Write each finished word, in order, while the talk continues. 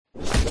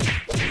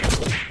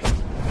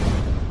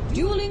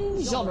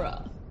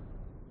genre.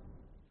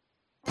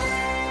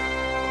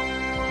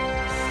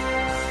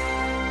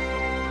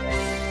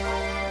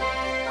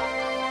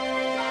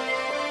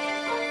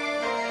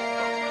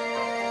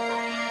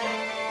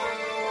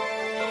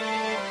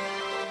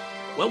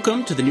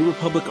 Welcome to the New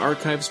Republic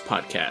Archives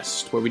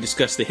podcast, where we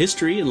discuss the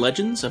history and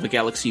legends of a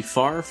galaxy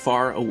far,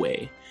 far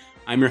away.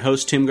 I'm your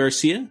host, Tim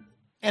Garcia.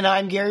 And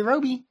I'm Gary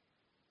Roby.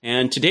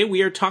 And today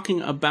we are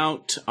talking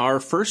about our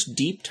first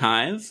deep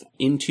dive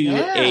into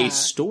a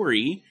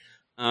story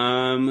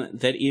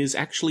that is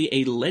actually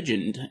a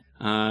legend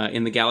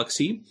in the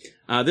galaxy.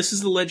 This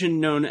is the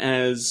legend known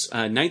as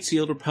Knights of the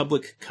Old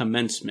Republic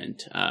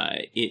Commencement.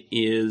 It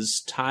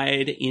is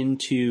tied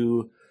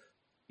into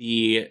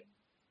the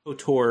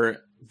KOTOR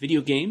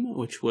video game,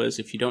 which was,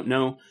 if you don't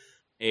know,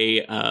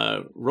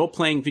 a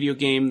role-playing video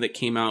game that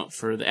came out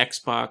for the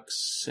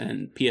Xbox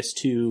and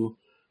PS2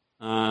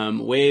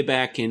 way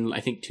back in, I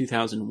think,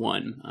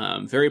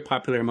 2001. Very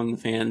popular among the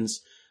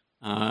fans.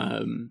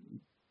 That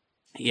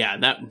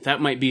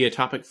might be a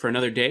topic for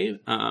another day,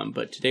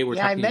 but today we're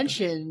talking I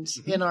mentioned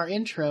in our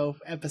intro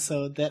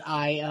episode that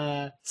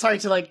I, sorry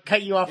to,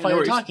 cut you off while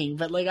you're talking,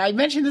 but, I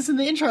mentioned this in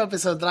the intro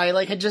episode that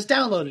I, had just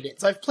downloaded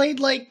it. So I've played,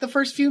 the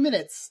first few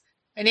minutes.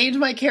 I named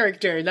my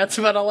character, and that's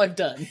about all I've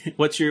done.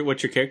 What's your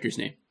character's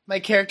name?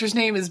 My character's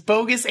name is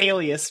Bogus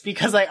Alias,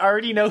 because I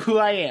already know who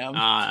I am.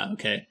 Ah,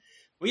 okay.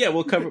 Well, yeah,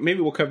 we'll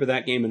cover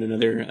that game in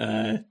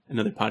another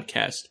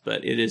podcast,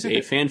 but it is a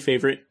fan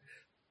favorite.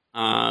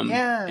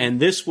 And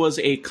this was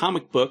a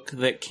comic book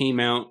that came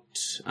out,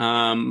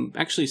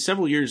 actually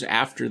several years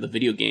after the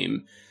video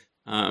game,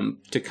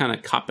 to kind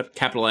of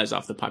capitalize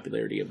off the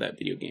popularity of that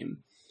video game.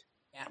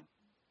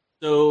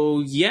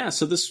 So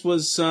this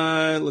was,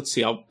 let's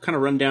see, I'll kind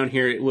of run down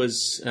here. It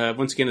was,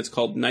 once again, it's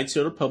called Knights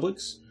of the Old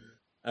Republics.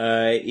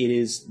 It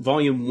is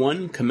Volume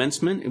 1,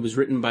 Commencement. It was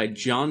written by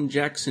John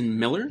Jackson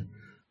Miller.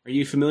 Are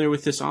you familiar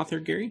with this author,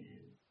 Gary?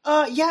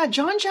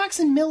 John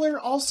Jackson Miller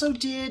also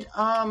did,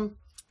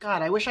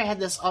 God, I wish I had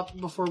this up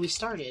before we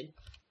started.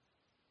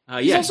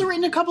 He's also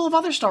written a couple of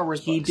other Star Wars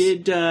books. He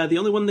did, the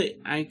only one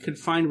that I could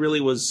find really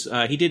was,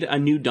 he did A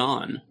New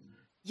Dawn,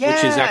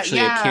 which is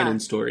actually a canon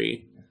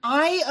story.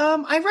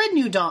 I read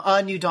New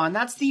Dawn.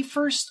 That's the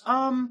first,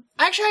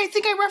 actually, I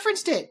think I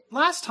referenced it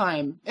last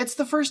time. It's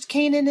the first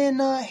Kanan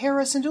and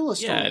Hera Syndulla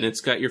story. Yeah, and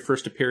it's got your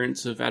first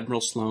appearance of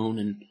Admiral Sloane,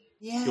 and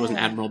he wasn't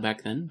Admiral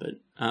back then, but,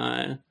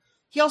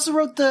 he also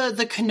wrote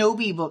the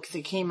Kenobi book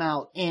that came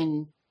out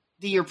in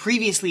the year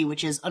previously,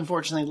 which is,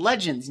 unfortunately,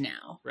 Legends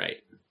now. Right.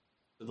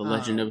 The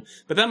legend of...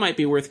 But that might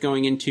be worth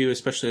going into,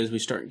 especially as we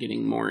start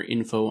getting more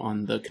info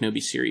on the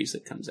Kenobi series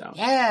that comes out.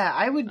 Yeah,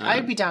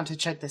 I'd be down to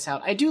check this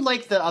out. I do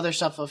like the other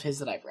stuff of his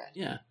that I've read.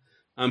 Yeah.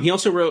 He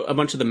also wrote a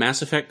bunch of the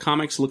Mass Effect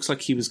comics. Looks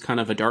like he was kind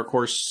of a Dark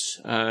Horse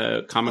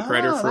comic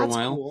writer for a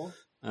while.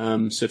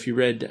 Cool. So if you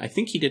read... I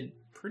think he did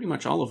pretty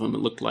much all of them, it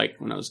looked like,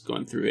 when I was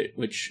going through it,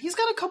 which... He's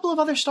got a couple of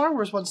other Star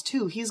Wars ones,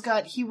 too.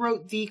 He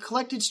wrote the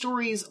collected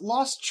stories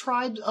Lost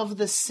Tribes of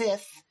the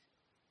Sith,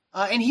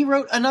 and he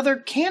wrote another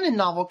canon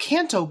novel,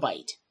 Canto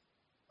Bite.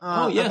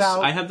 Yes,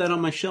 I have that on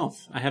my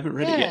shelf. I haven't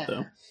read it yet,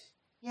 though.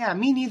 Yeah,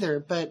 me neither,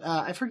 but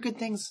I've heard good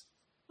things.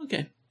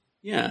 Okay.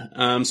 Yeah.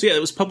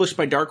 It was published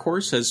by Dark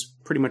Horse, as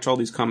pretty much all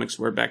these comics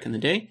were back in the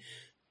day.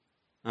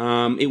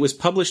 It was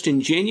published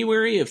in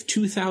January of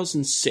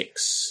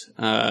 2006.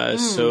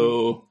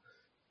 So,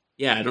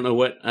 yeah, I don't know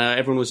what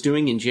everyone was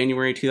doing in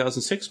January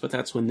 2006, but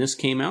that's when this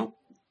came out.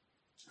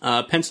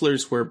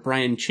 Pencilers were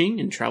Brian Ching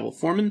and Travel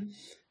Foreman.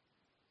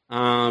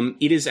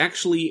 It is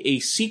actually a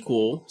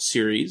sequel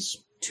series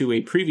to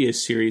a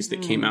previous series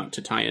that came out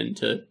to tie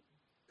into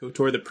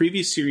KOTOR. The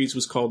previous series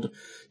was called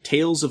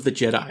Tales of the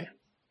Jedi.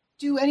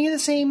 Do any of the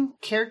same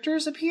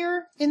characters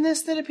appear in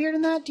this that appeared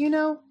in that? Do you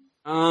know?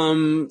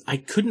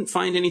 I couldn't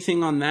find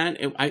anything on that.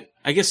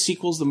 I guess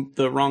sequel's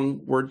the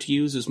wrong word to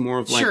use. Is more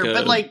of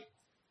but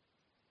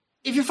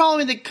if you're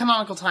following the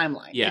canonical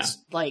timeline, it's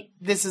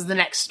this is the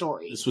next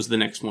story. This was the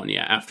next one,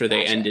 after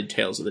they ended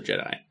Tales of the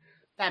Jedi.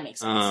 That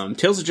makes sense.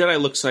 Tales of the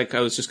Jedi looks like, I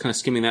was just kind of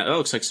skimming that. That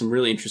looks like some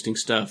really interesting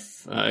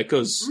stuff.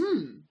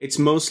 It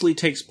mostly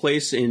takes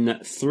place in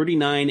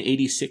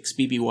 3986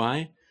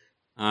 BBY.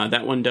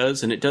 That one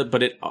does, and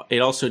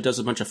it also does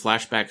a bunch of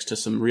flashbacks to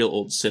some real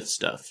old Sith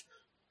stuff.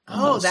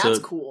 That's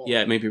cool.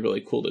 Yeah, it may be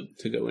really cool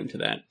to go into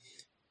that.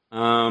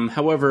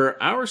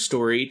 However, our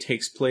story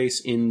takes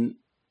place in,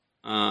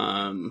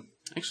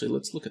 actually,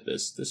 let's look at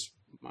this.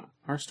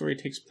 Our story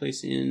takes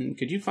place in,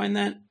 could you find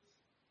that?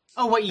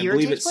 Oh, what year I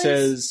believe it takes it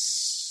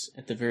says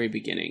at the very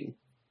beginning.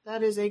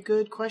 That is a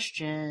good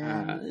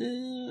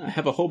question. I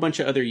have a whole bunch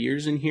of other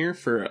years in here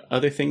for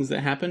other things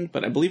that happened,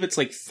 but I believe it's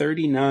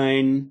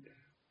 39...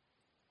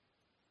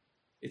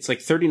 It's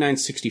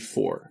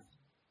 3964.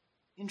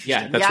 Interesting.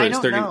 Yeah, that's right. It's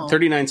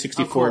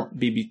 3964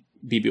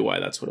 BBY.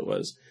 That's what it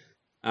was.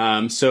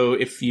 So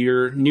if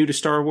you're new to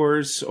Star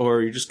Wars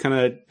or you just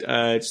kind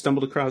of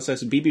stumbled across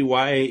this,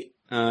 BBY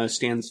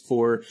stands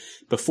for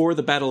Before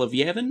the Battle of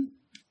Yavin.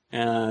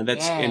 And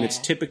it's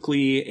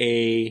typically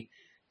a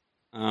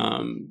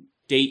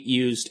date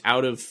used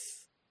out of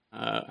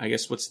I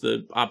guess what's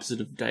the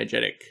opposite of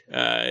diegetic?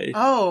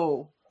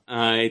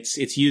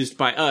 It's used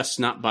by us,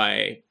 not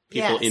by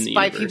people in the universe.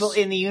 By people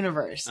in the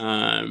universe.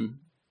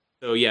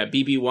 So yeah,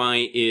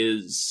 BBY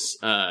is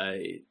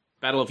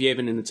Battle of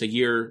Yavin, and it's a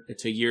year,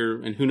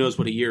 and who knows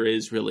what a year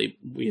is, really.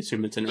 We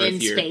assume it's an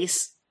Earth year. In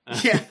space.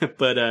 Yeah.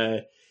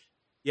 But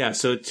yeah,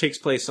 so it takes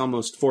place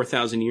almost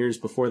 4,000 years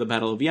before the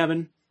Battle of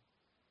Yavin.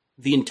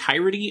 The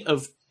entirety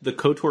of the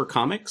KOTOR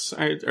comics,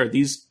 or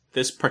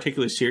this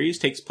particular series,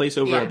 takes place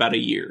over about a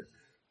year.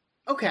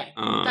 Okay,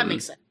 that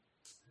makes sense.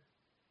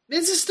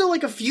 This is still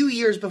like a few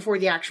years before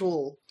the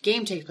actual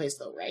game takes place,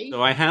 though, right?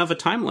 So I have a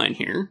timeline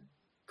here.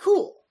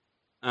 Cool.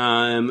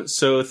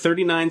 So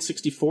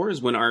 3964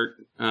 is when our,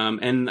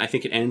 and I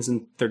think it ends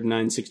in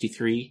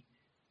 3963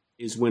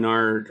 is when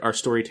our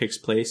story takes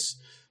place.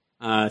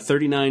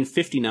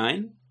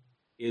 3959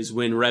 is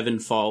when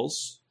Revan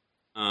falls.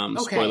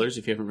 Spoilers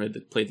if you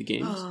haven't played the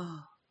games.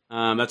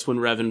 That's when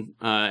Revan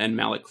and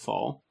Malik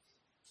fall.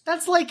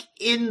 That's like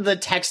in the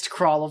text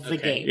crawl of the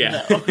game,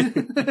 though.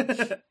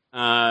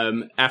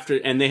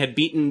 And they had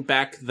beaten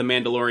back the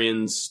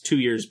Mandalorians 2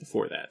 years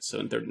before that, so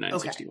in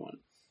 3961.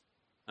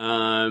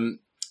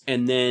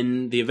 And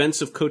then the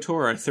events of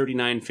KOTOR are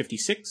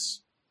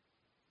 3956,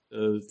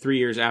 so 3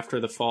 years after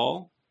the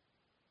fall.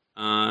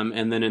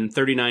 And then in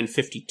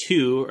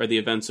 3952 are the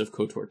events of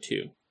KOTOR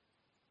 2,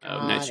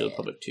 Knights of the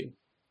Republic 2.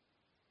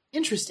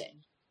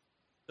 Interesting.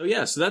 So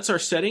yeah, so that's our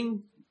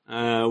setting.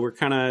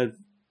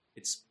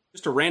 It's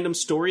just a random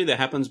story that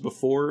happens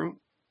before.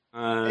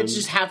 It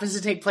just happens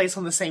to take place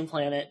on the same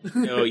planet.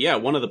 Oh yeah,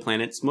 one of the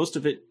planets. Most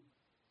of it.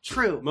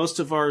 True. Most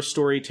of our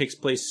story takes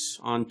place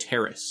on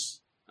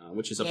Terrace,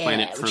 which is a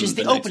planet from which is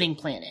the opening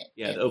planet.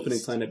 Yeah, the opening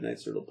planet of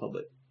Knights of the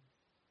Republic.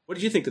 What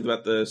did you think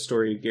about the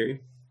story,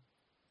 Gary?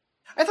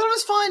 I thought it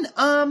was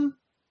fun.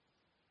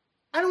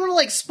 I don't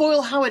want to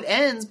spoil how it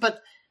ends,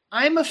 but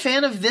I'm a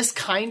fan of this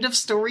kind of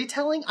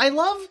storytelling. I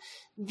love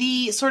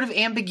the sort of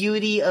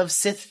ambiguity of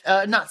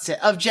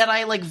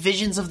Jedi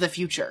visions of the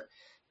future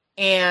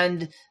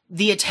and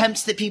the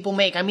attempts that people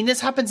make. I mean,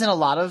 this happens in a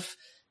lot of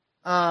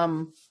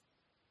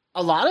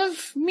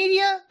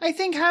media, I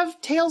think, have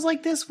tales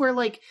like this where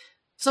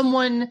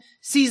someone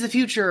sees the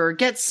future or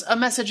gets a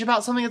message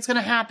about something that's going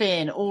to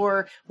happen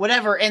or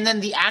whatever, and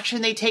then the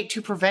action they take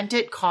to prevent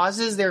it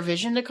causes their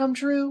vision to come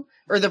true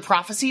or the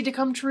prophecy to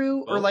come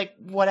true or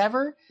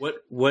whatever.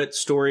 What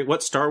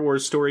Star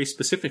Wars story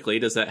specifically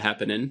does that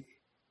happen in?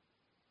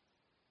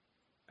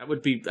 That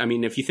would be, I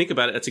mean, if you think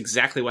about it, that's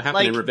exactly what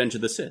happened in Revenge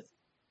of the Sith.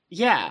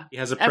 Yeah. He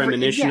has a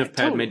premonition of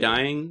Padme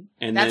dying,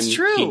 and then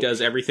he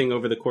does everything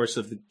over the course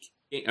of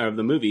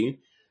the movie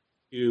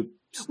to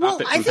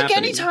stop it from happening. I think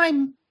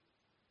anytime...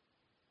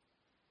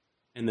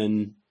 And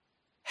then...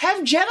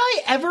 Have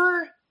Jedi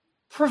ever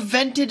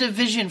prevented a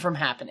vision from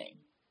happening?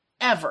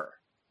 Ever?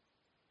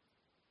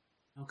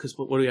 Because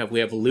what do we have?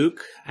 We have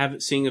Luke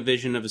seeing a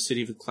vision of a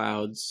city of the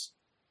clouds.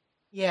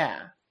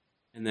 Yeah.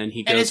 And then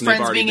he goes and his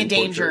friends being in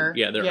danger.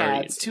 Yeah,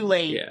 it's too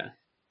late. Yeah.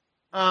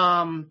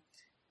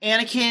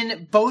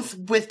 Anakin, both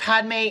with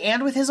Padme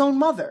and with his own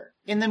mother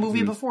in the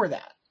movie before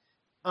that.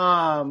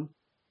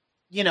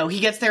 He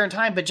gets there in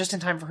time, but just in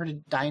time for her to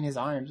die in his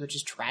arms, which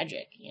is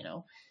tragic,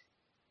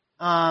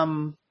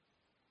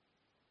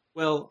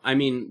 Well, I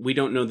mean, we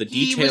don't know the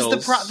details. He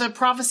was the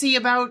prophecy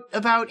about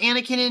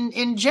Anakin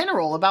in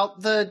general,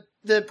 about the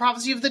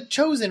prophecy of the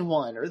chosen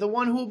one, or the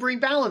one who will bring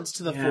balance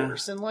to the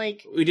Force, and we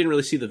didn't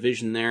really see the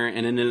vision there,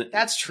 and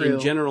that's true. In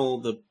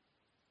general,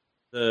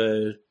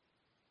 the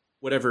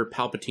whatever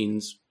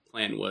Palpatine's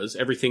plan was,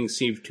 everything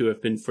seemed to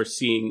have been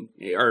proceeding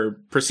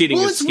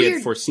as he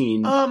had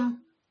foreseen.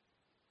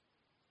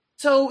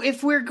 So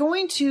if we are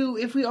going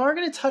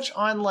to touch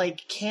on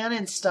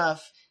canon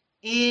stuff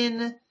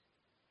in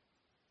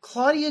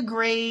Claudia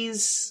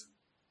Gray's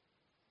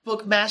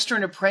book Master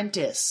and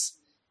Apprentice,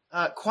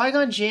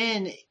 Qui-Gon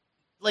Jinn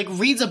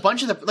reads a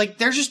bunch of the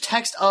there's just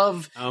text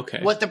of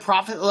what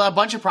a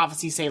bunch of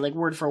prophecies say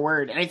word for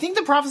word, and I think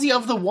the prophecy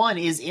of the one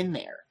is in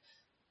there.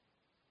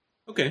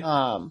 Okay,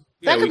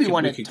 that could be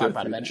one to talk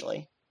about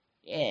eventually.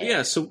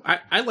 Yeah, so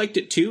I liked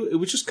it too. It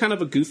was just kind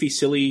of a goofy,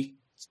 silly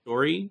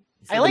story.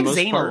 I like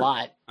Zayne a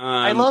lot.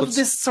 I love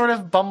this sort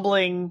of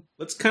bumbling.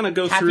 Let's kind of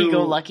go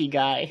happy-go-lucky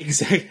guy.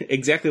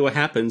 Exactly what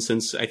happened,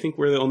 since I think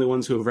we're the only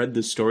ones who have read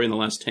this story in the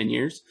last 10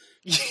 years.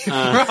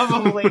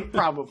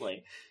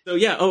 Probably. So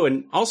yeah. Oh,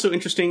 and also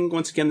interesting.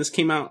 Once again, this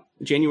came out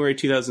January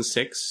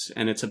 2006,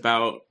 and it's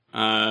about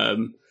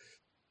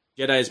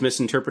Jedi's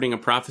misinterpreting a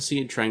prophecy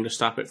and trying to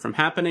stop it from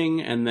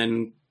happening, and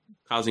then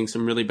causing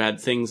some really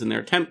bad things in their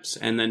attempts,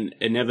 and then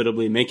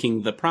inevitably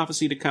making the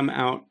prophecy to come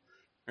out,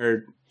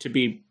 or to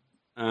be,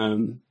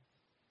 to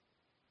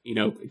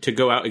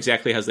go out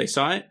exactly as they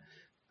saw it.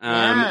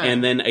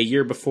 And then a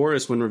year before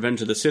is when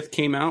Revenge of the Sith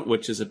came out,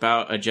 which is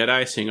about a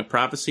Jedi seeing a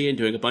prophecy and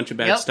doing a bunch of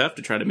bad stuff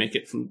to try to make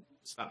it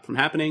stop from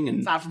happening.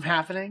 And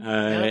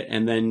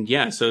and then,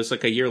 so it's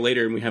a year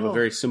later, and we have a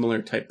very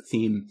similar type of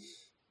theme.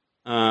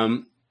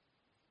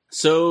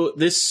 So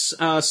this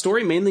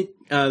story mainly,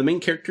 the main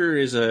character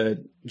is a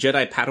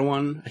Jedi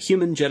Padawan, a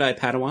human Jedi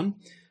Padawan,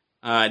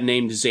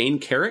 named Zayne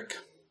Carrick.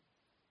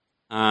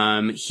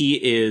 He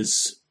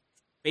is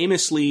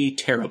famously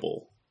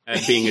terrible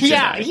at being a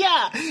Jedi.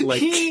 Yeah.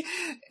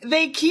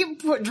 They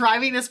keep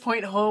driving this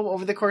point home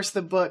over the course of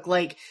the book.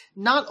 Like,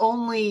 not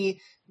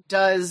only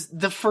does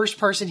the first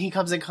person he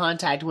comes in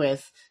contact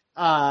with,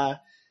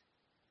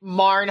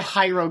 Marn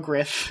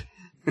Hieroglyph,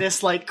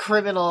 this, like,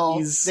 criminal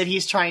that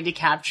he's trying to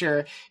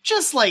capture,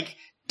 just, like,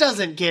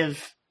 doesn't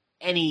give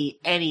any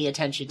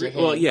attention to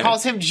him. Well, yeah.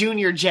 Calls him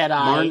Junior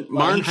Jedi.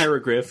 Marn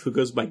Hieroglyph, who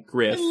goes by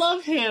Griff. I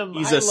love him.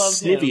 He's a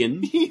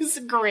Snivian. He's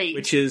great.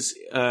 Which is,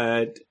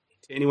 to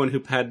anyone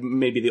who had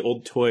maybe the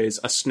old toys,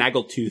 a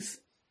snaggletooth.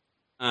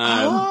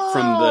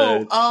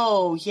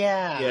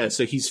 Yeah,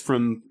 so he's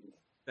from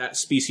that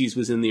species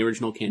was in the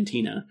original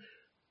Cantina.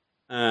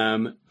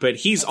 But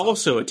he's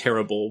also a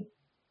terrible,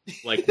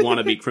 like,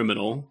 wannabe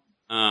criminal.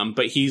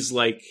 But he's,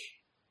 like,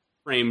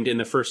 framed in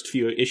the first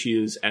few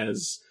issues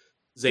as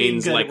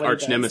Zayne's, like,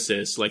 arch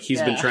nemesis. Like,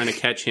 he's been trying to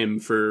catch him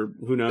for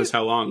who knows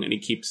how long, and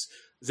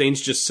Zayne's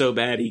just so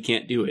bad he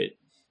can't do it.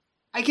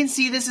 I can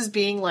see this as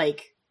being,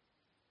 like,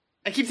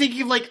 I keep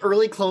thinking of, like,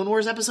 early Clone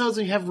Wars episodes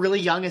when you have really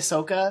young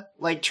Ahsoka,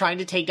 like, trying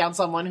to take down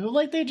someone who,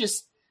 like, they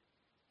just...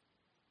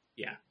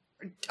 Yeah.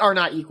 Are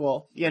not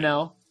equal, you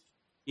know?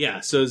 Yeah,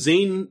 so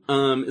Zayne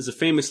is a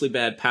famously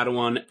bad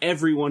Padawan.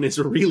 Everyone is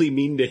really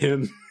mean to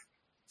him.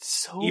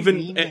 So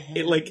mean to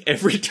him. Like,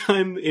 every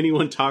time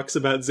anyone talks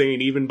about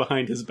Zayne, even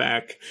behind his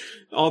back,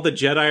 all the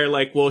Jedi are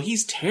like, well,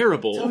 he's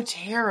terrible. So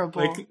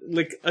terrible.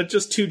 Like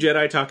just two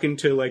Jedi talking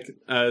to, like,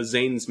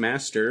 Zayne's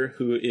master,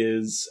 who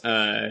is...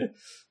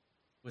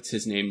 what's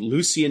his name?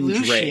 Lucian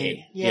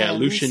Dre. Yeah,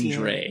 Lucian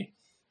Dre.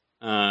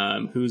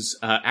 Who's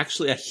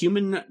actually a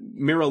human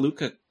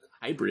Miraluka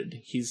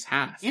hybrid. He's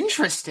half.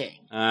 Interesting.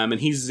 And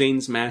he's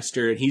Zayne's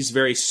master, and he's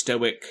very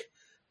stoic.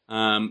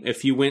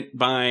 If you went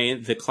by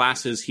the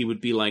classes, he would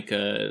be like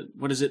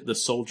the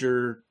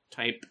soldier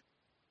type.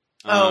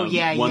 One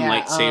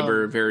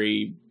lightsaber,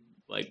 very,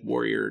 like,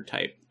 warrior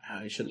type.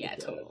 I should look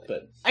that up,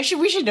 but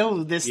we should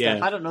know this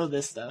stuff. I don't know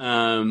this stuff.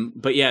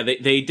 But yeah,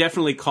 they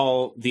definitely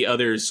call the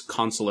others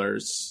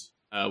consulars,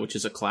 which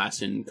is a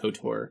class in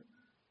KOTOR,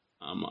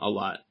 a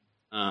lot.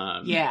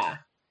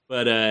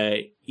 But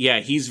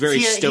he's very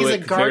stoic. He's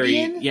a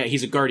guardian?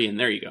 He's a guardian.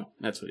 There you go.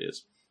 That's what it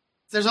is.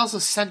 There's also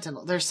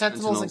sentinel. There's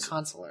sentinels and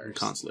consulars.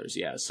 Consulars,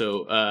 yeah.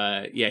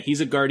 So he's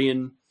a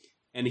guardian,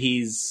 and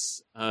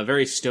he's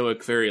very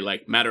stoic, very,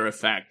 like, matter of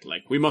fact.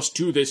 Like, we must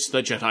do this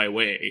the Jedi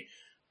way.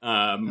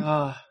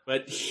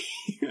 But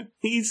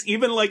he's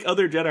even like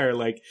other Jedi are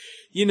like,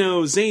 you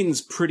know,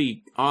 Zayne's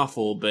pretty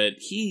awful, but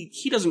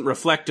he doesn't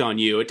reflect on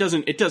you. It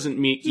doesn't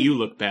make you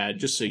look bad,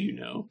 just so you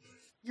know.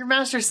 Your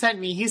master sent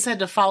me. He said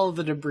to follow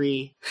the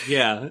debris.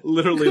 Yeah,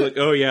 literally like,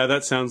 oh yeah,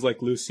 that sounds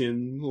like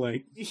Lucian,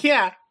 like.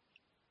 Yeah.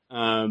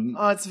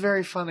 It's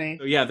very funny.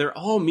 So yeah, they're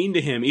all mean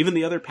to him. Even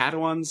the other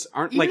Padawans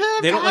aren't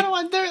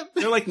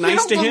they're like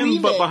nice to him,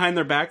 but behind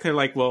their back they're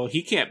like, well,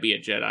 he can't be a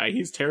Jedi.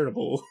 He's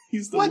terrible.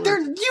 He's the worst.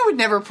 You would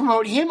never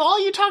promote him.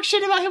 All you talk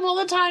shit about him all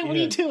the time. Yeah. What are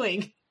you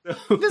doing?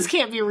 This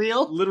can't be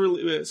real.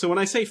 Literally. So when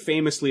I say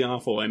famously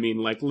awful, I mean,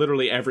 like,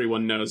 literally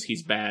everyone knows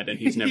he's bad, and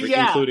he's never,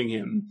 including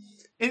him.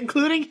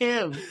 Including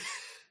him.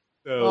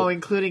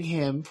 Including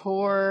him.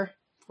 Poor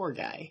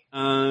guy.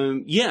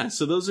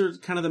 So those are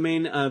kind of the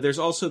main, there's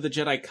also the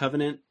Jedi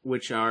Covenant,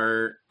 which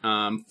are,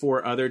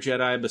 4 other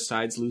Jedi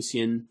besides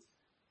Lucian,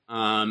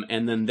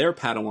 and then their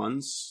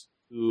Padawans,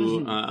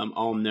 who,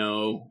 all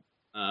know,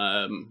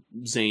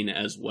 Zayne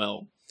as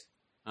well.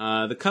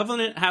 The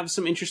Covenant have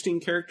some interesting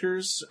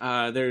characters.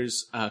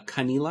 There's,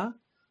 Kanila,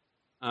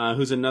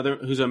 who's a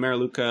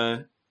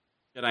Maraluka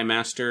Jedi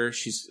Master.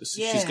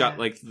 She's got,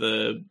 like,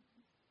 the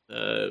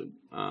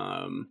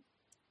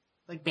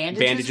like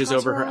bandages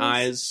over her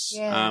eyes,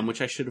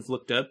 which I should have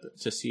looked up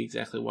to see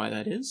exactly why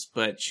that is.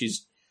 But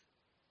she's,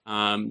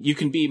 you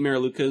can be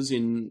Maralukas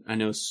in, I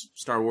know,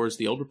 Star Wars: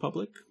 The Old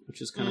Republic,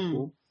 which is kind of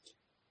cool.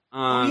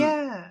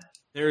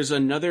 There's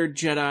another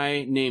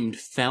Jedi named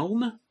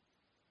Thelm,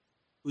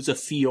 who's a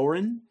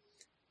Fioran,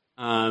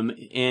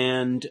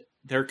 and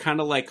they're kind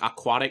of like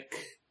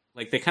aquatic,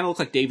 like they kind of look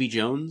like Davy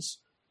Jones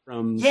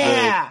from the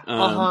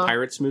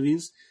Pirates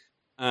movies.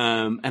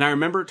 And I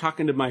remember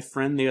talking to my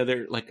friend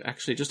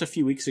actually just a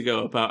few weeks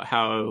ago about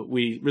how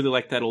we really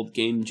like that old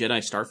game Jedi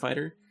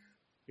Starfighter.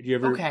 Did you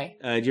ever play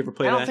that? I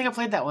don't think I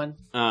played that one.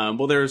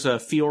 Well, there's a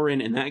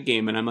Fioran in that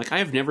game, and I'm like, I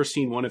have never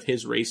seen one of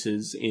his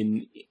races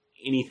in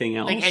anything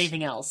else. Like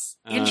anything else.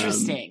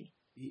 Interesting.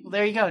 Well,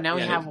 there you go. Now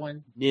we have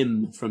one.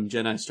 Nim from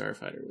Jedi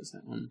Starfighter was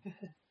that one.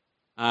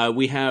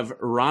 We have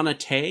Rana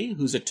Tay,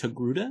 who's a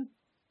Togruta.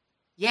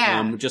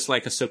 Yeah. Just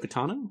like Ahsoka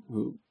Tano,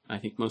 who I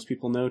think most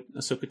people know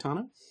Ahsoka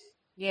Tano.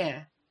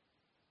 Yeah.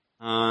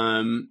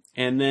 And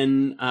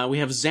then we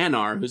have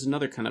Xanar, who's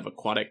another kind of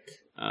aquatic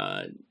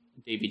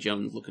Davy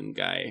Jones looking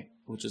guy,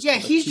 which is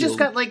he's just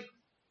got like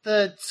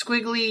the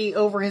squiggly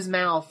over his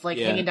mouth, like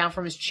hanging down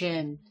from his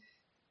chin,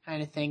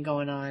 kind of thing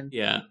going on.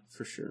 Yeah,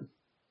 for sure.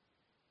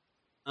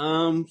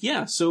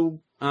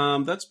 So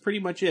that's pretty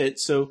much it.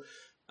 So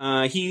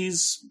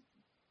Zayne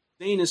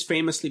is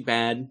famously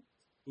bad.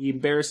 He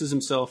embarrasses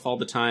himself all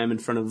the time in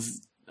front of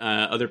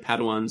other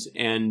Padawans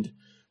and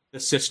the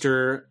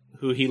sister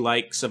who he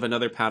likes of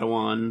another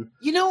Padawan.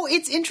 You know,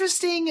 it's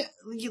interesting.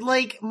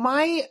 Like,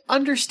 my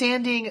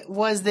understanding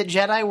was that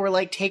Jedi were,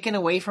 like, taken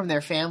away from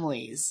their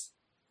families.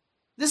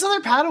 This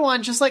other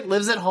Padawan just, like,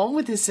 lives at home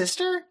with his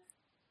sister?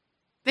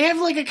 They have,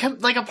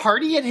 like, a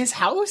party at his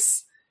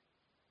house?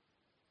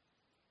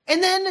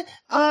 And then,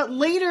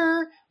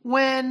 later,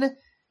 when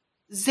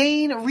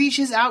Zayne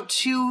reaches out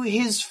to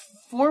his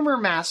former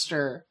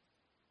master,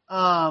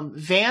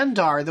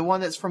 Vandar, the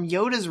one that's from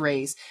Yoda's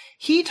race,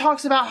 he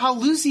talks about how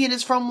Lucian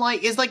is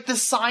like the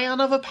scion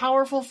of a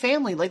powerful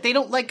family. Like, they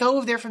don't let go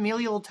of their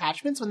familial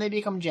attachments when they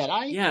become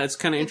Jedi. Yeah, it's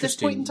kind of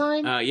interesting. At this point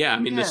in time? Yeah, I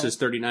mean, this is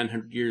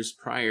 3,900 years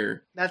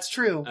prior. That's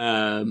true.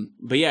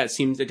 But yeah,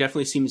 it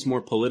definitely seems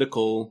more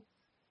political.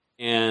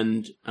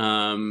 And,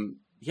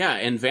 yeah,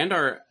 and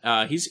Vandar,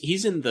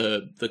 he's in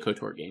the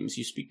KOTOR games.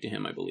 You speak to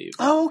him, I believe.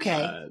 Oh,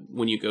 okay.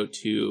 When you go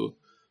to,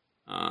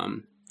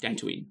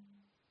 Dantooine.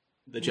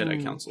 The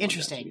Jedi Council.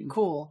 Interesting.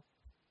 Cool.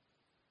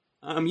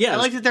 Yeah. I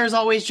like that there's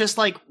always just,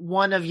 like,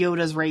 one of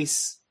Yoda's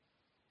race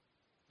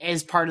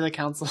as part of the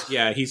council.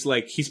 Yeah,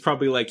 he's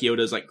probably like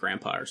Yoda's, like,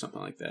 grandpa or something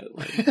like that.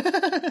 Like,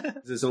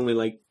 this is only,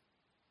 like,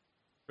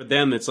 for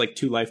them, it's, like,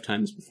 2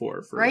 lifetimes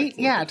before. Right?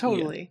 Yeah,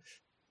 totally.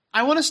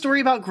 Yeah. I want a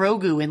story about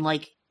Grogu in,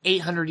 like,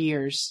 800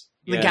 years.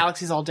 The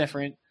galaxy's all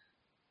different.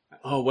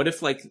 Oh, what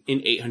if, like,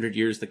 in 800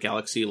 years, the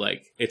galaxy,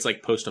 like, it's,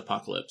 like,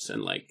 post-apocalypse,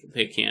 and, like,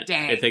 they can't...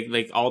 Dang.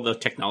 Like, all the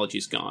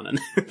technology's gone, and...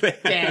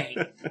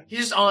 Dang. He's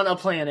just on a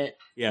planet.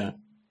 Yeah.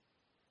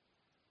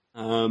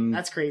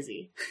 That's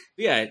crazy.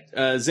 Yeah,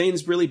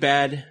 Zayne's really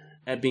bad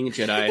at being a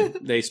Jedi.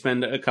 They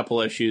spend a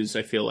couple issues,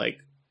 I feel like,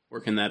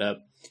 working that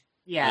up.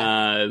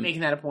 Yeah,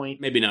 making that a point.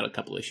 Maybe not a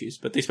couple issues,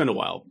 but they spend a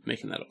while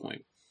making that a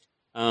point.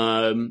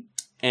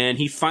 And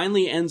he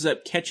finally ends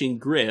up catching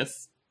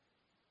Griff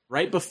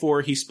right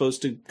before he's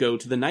supposed to go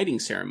to the knighting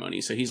ceremony.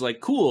 So he's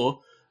like,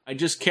 cool, I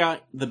just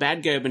caught the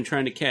bad guy I've been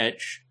trying to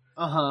catch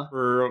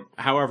for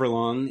however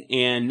long,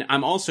 and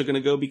I'm also going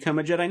to go become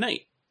a Jedi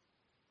Knight.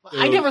 So,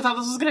 I never thought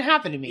this was going to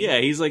happen to me. Yeah,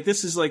 he's like,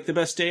 this is like the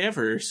best day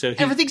ever. So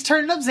everything's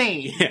turning up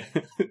Zayne. Yeah,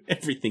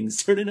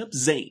 everything's turning up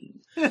Zayne.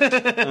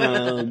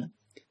 So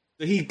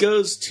he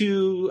goes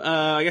to,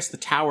 I guess, the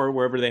tower,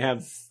 wherever they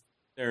have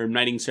their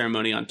knighting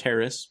ceremony on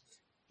Terrace.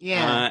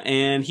 Yeah.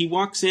 And he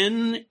walks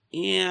in,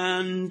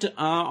 and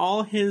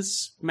all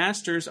his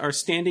masters are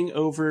standing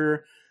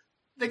over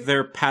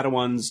their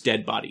Padawans'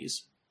 dead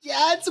bodies.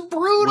 Yeah, it's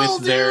brutal,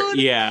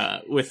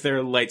 dude! With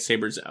their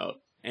lightsabers out.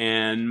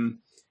 And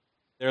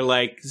they're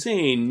like,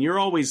 Zayne, you're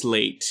always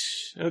late.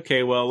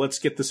 Okay, well, let's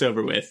get this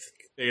over with.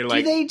 They're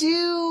like, do they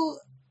do...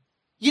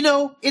 You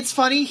know, it's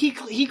funny,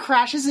 he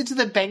crashes into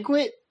the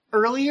banquet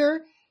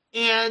earlier,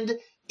 and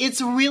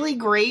it's really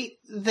great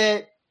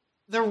that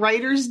the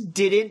writers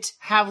didn't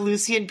have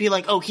Lucian be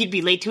like, oh, he'd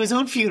be late to his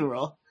own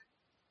funeral.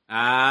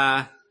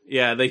 Yeah,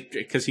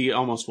 because he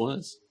almost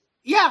was.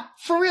 Yeah,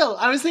 for real.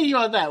 I was thinking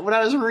about that when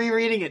I was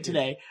rereading it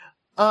today.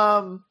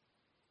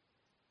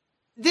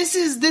 This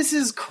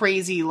is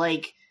crazy.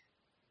 Like,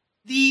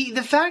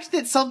 the fact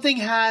that something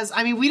has,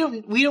 I mean, we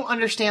don't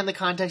understand the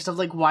context of,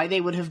 like, why they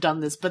would have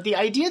done this, but the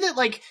idea that,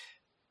 like,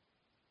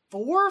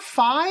 4 or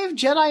 5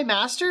 Jedi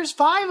Masters,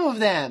 5 of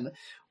them,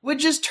 would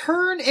just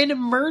turn and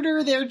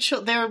murder their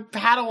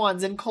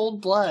Padawans in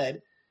cold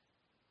blood.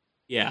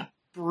 Yeah.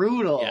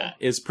 Brutal. Yeah,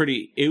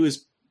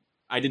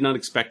 I did not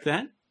expect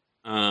that.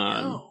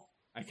 No.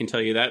 I can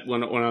tell you that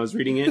when I was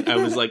reading it, I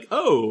was like,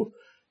 oh.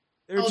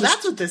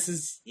 That's what this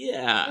is.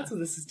 Yeah. That's what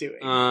this is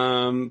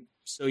doing.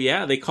 So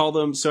yeah, they call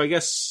them, so I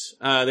guess,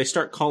 they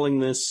start calling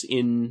this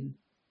in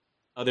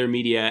other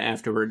media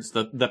afterwards,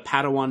 the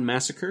Padawan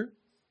Massacre.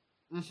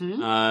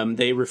 Mm-hmm.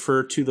 They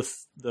refer to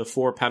the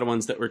 4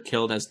 Padawans that were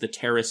killed as the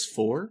Terrace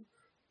 4.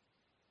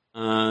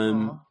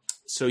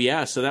 So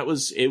yeah, so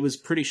it was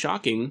pretty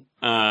shocking,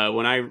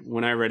 when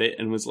I read it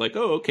and was like,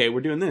 oh, okay,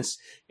 we're doing this.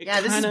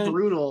 This is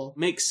brutal.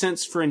 Makes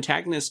sense for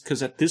antagonists,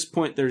 because at this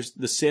point,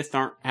 the Sith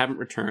haven't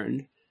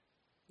returned.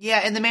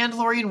 Yeah, and the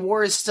Mandalorian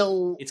War is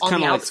still it's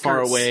kind of like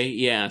far away.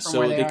 Yeah,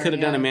 so they could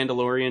have done a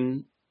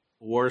Mandalorian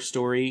War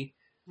story.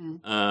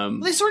 Well,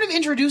 they sort of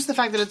introduce the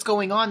fact that it's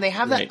going on. They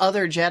have that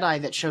other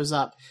Jedi that shows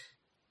up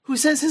who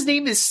says his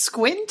name is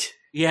Squint.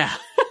 Yeah.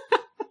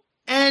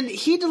 And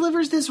he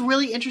delivers this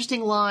really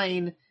interesting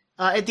line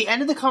at the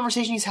end of the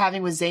conversation he's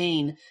having with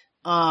Zayne.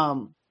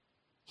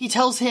 He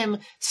tells him,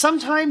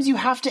 sometimes you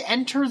have to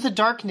enter the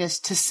darkness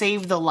to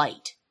save the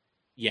light.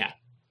 Yeah.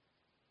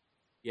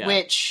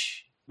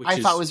 Which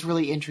I thought was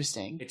really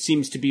interesting. It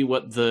seems to be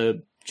what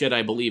the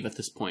Jedi believe at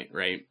this point,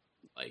 right?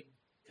 Like,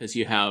 because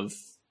you have,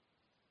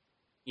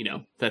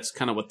 that's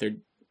kind of what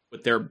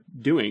they're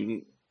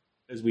doing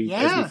as we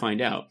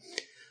find out.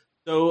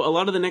 So a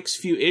lot of the next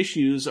few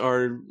issues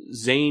are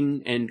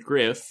Zayne and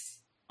Griff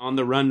on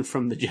the run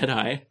from the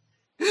Jedi.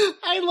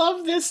 I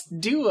love this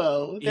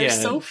duo. They're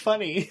so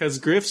funny. Because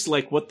Griff's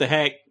like, what the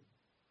heck?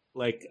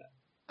 Like,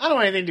 I don't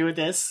want anything to do with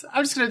this.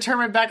 I'm just going to turn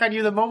my back on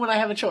you the moment I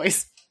have a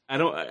choice.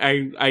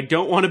 I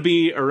don't want to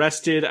be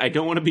arrested. I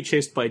don't want to be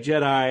chased by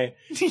Jedi.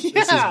 This is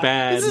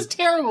bad. This is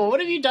terrible. What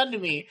have you done to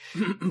me?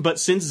 But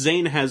since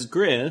Zayne has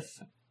Griff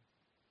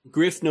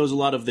knows a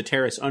lot of the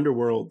Terrace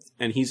underworld,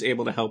 and he's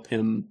able to help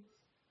him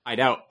hide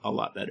out a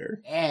lot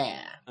better. Yeah.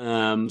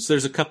 So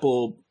there's a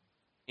couple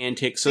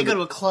antics. So they go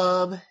to a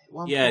club at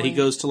one point. He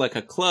goes to like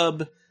a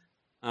club.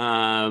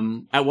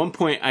 At one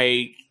point,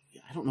 I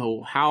don't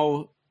know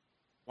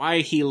why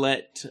he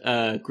let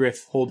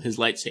Griff hold his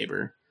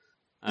lightsaber.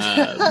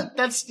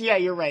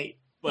 You're right.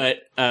 But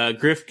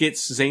Griff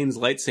gets Zayne's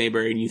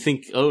lightsaber, and you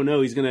think, oh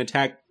no, he's going to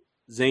attack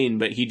Zayne,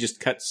 but he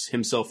just cuts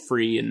himself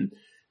free and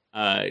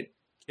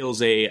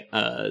kills a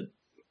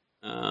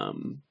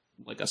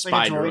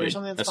spy droid,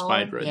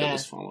 that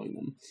was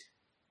following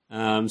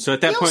them. So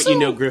at that point,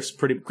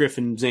 Griff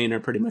and Zayne are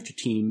pretty much a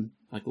team,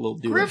 like a little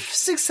duo. Griff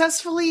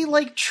successfully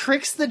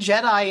tricks the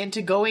Jedi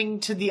into going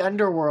to the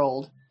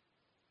underworld.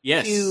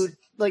 Yes. To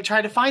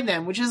try to find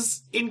them, which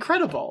is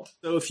incredible.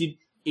 So if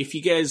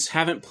you guys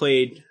haven't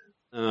played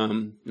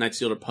Knights of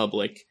the Old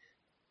Republic,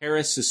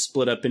 Paris is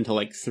split up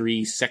into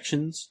 3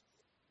 sections.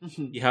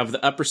 Mm-hmm. You have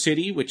the upper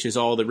city, which is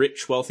all the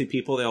rich, wealthy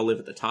people. They all live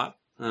at the top,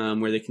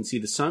 where they can see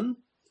the sun.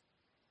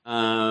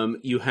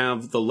 You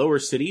have the lower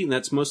city, and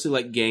that's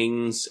mostly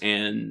gangs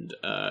and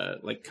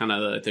kind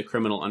of the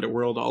criminal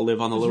underworld all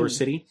live on the lower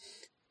city.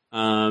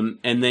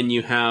 And then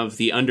you have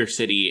the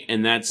undercity,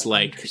 and that's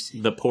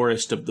the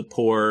poorest of the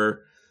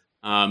poor.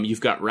 You've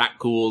got rat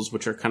ghouls,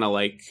 which are kind of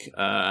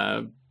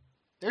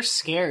they're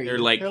scary.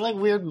 They're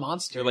weird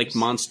monsters. They're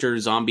monster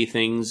zombie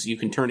things. You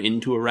can turn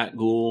into a rat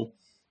ghoul.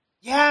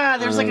 Yeah,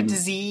 there's a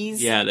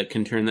disease. Yeah, that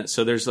can turn that.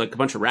 So there's a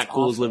bunch of rat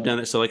ghouls live down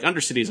there. So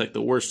undercity is the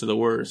worst of the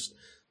worst.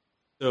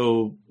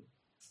 So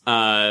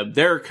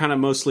they're kind of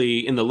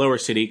mostly in the lower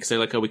city because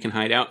they're we can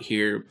hide out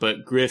here.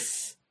 But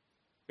Griff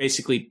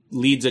basically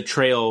leads a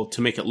trail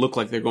to make it look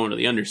like they're going to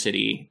the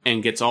undercity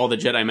and gets all the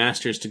Jedi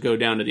Masters to go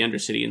down to the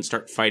undercity and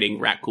start fighting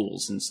rat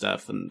ghouls and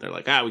stuff. And they're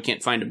we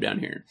can't find them down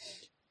here.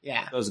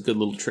 Yeah. That was a good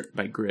little trick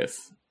by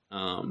Griff.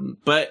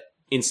 But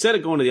instead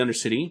of going to the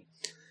undercity,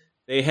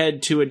 they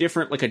head to a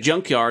different, a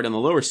junkyard in the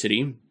lower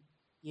city.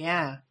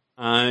 Yeah.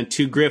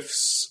 To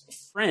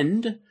Griff's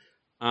friend,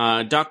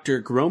 Dr.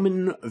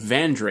 Groman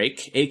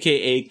Vandrake,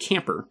 a.k.a.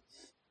 Camper.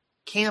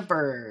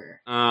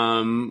 Camper.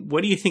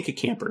 What do you think of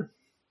Camper?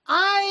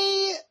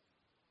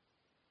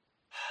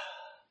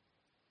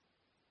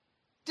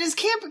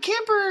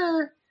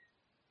 Camper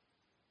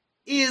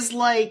is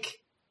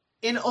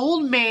an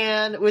old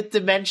man with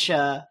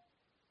dementia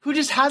who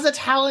just has a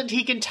talent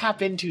he can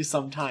tap into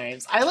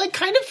sometimes. I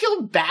kind of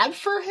feel bad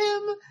for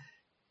him.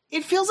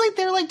 It feels like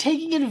they're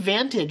taking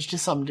advantage to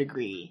some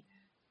degree.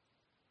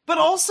 But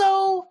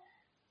also,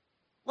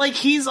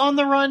 he's on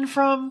the run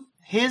from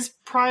his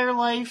prior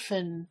life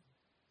and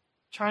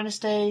trying to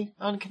stay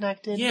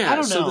unconnected. Yeah, I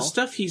don't know. So the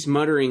stuff he's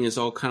muttering is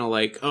all kind of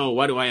oh,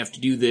 why do I have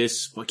to do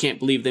this? I can't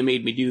believe they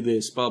made me do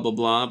this, blah, blah,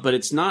 blah. But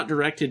it's not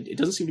directed, it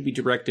doesn't seem to be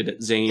directed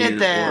at Zayne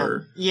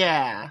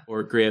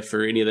or Griff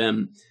or any of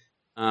them.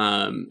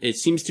 It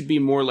seems to be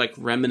more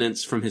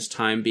remnants from his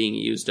time being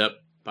used up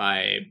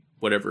by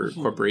whatever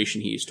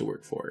corporation he used to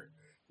work for.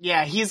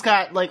 Yeah, he's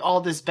got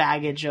all this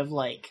baggage of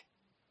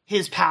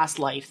his past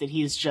life that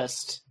he's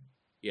just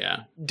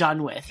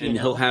done with. And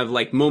he'll have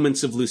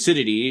moments of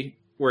lucidity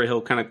where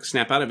he'll kind of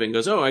snap out of it and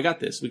goes, oh, I got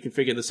this. We can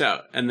figure this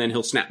out. And then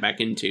he'll snap back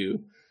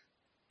into...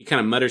 He kind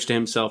of mutters to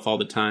himself all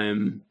the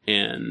time.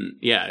 And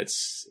yeah,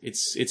 it's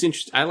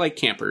interesting. I like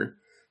Camper.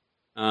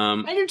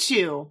 I do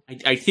too.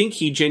 I think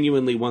he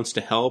genuinely wants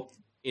to help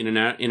in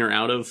or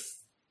out of,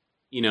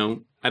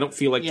 I don't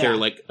feel like they're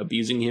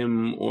abusing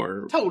him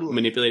or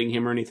manipulating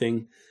him or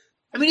anything.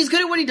 I mean, he's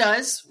good at what he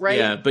does, right?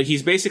 Yeah, but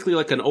he's basically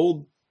an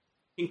old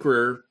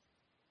tinkerer.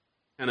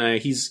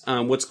 He's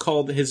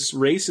his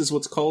race is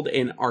what's called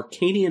an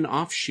Arcanian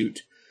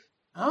offshoot.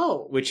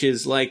 Oh. Which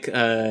is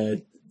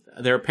they're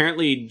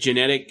apparently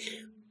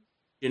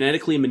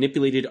genetically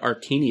manipulated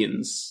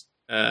Arcanians.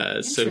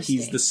 So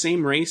he's the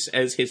same race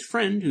as his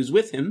friend who's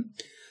with him.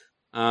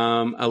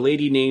 A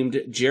lady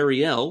named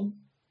Jeriel.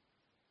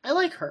 I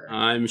like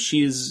her.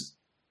 She's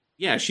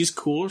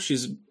cool.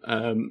 She's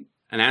an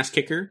ass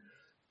kicker.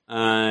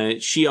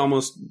 She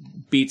almost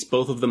beats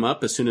both of them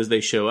up as soon as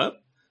they show up.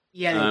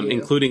 Yeah,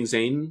 including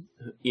Zayne,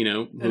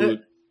 who,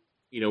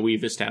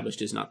 we've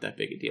established is not that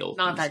big a deal.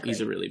 Not that great.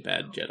 He's a really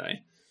bad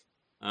Jedi.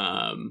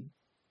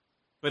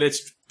 But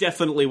it's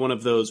definitely one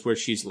of those where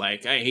she's I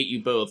hate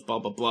you both, blah,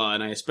 blah, blah,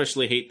 and I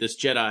especially hate this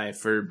Jedi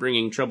for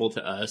bringing trouble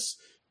to us.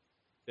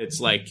 It's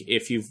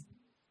if you've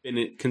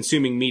been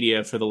consuming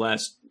media for the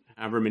last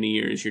however many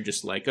years, you're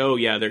just oh,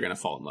 yeah, they're going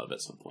to fall in love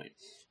at some point.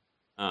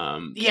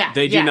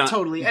 They do not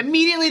totally.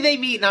 Immediately they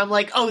meet, and I'm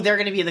oh, they're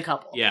going to be the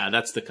couple. Yeah,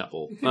 that's the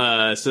couple.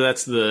 So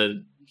that's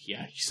the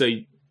So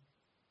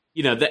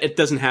that it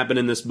doesn't happen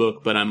in this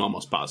book, but I'm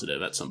almost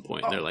positive at some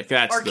point they're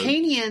that's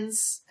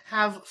Arcanians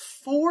have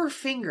 4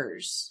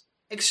 fingers,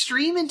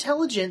 extreme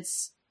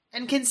intelligence,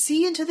 and can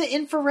see into the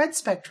infrared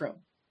spectrum,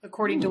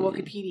 according to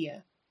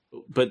Wikipedia.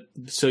 But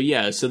so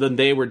then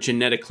they were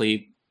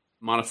genetically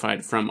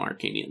modified from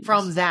Arcanians.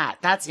 From that.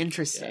 That's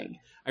interesting. Yeah.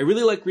 I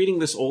really like reading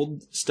this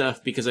old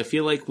stuff because I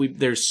feel like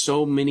there's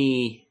so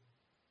many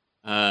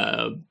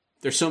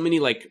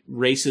like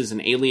races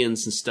and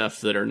aliens and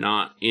stuff that are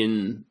not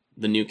in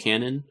the new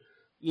canon.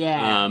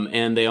 Yeah.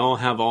 And they all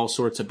have all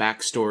sorts of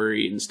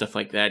backstory and stuff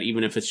like that,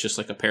 even if it's just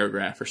like a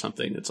paragraph or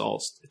something. It's all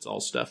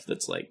stuff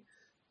that's like,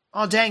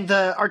 oh dang,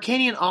 the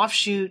Arcanian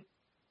offshoot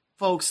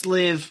folks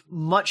live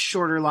much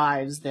shorter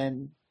lives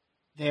than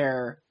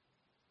their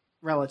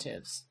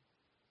relatives.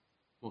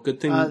 well, good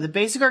thing. The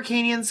basic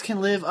Arcanians can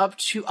live up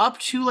to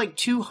like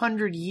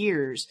 200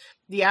 years.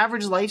 The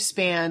average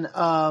lifespan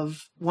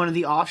of one of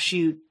the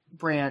offshoot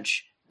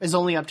branch is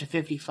only up to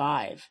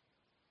 55.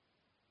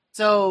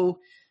 So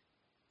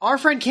our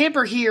friend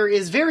Camper here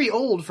is very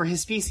old for his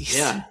species.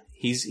 Yeah,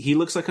 he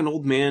looks like an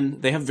old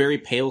man. They have very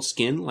pale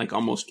skin, like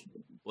almost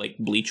like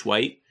bleach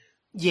white.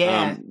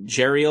 Yeah.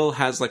 Jeriel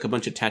has like a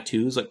bunch of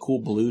tattoos, like cool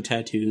blue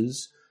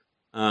tattoos.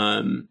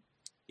 She's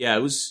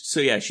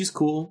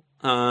cool.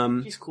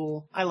 She's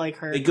cool. I like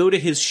her. They go to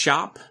his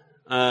shop,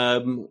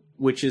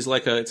 which is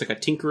like a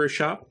tinkerer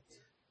shop.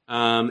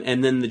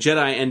 And then the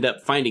Jedi end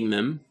up finding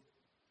them.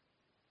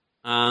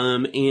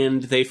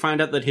 And they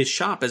find out that his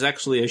shop is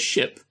actually a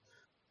ship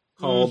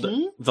called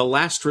The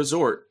Last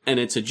Resort, and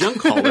it's a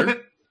junk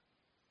hauler.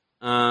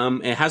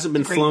 It hasn't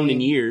been flown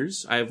in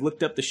years. I've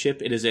looked up the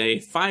ship. It is a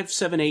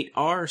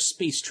 578R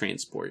space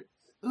transport.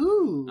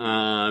 Ooh.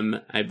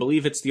 I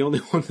believe it's the only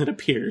one that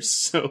appears,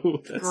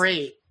 so that's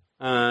great.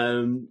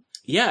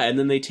 Yeah, and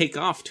then they take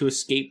off to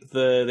escape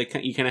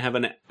you kind of have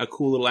a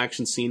cool little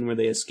action scene where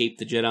they escape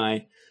the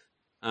Jedi.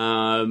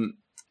 And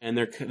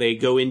they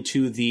go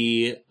into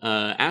the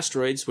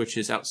asteroids, which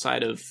is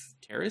outside of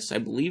Terrace. I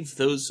believe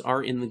those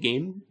are in the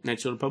game,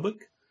 Knights of the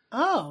Republic.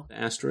 Oh. The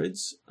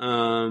asteroids.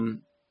 So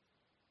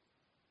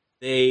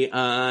they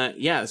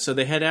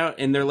head out,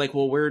 and they're like,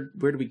 well, where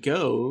do we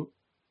go?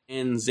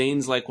 And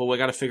Zayne's like, well, we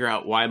got to figure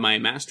out why my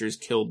masters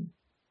killed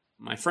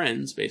my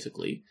friends,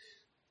 basically.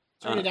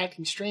 Started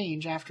acting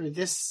strange after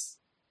this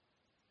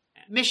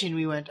excursion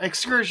we went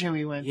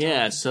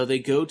Yeah, on. so they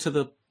go to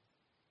the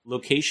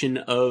location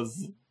of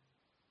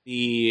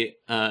the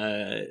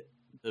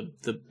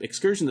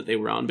excursion that they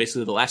were on,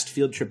 basically the last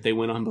field trip they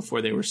went on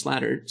before they were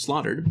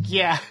slaughtered.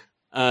 Yeah.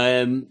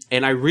 And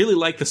I really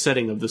like the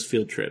setting of this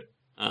field trip.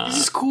 This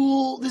is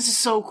cool. This is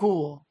so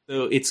cool.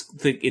 So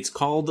it's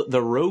called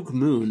the Rogue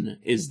Moon.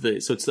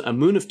 So it's a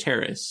moon of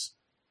Terrace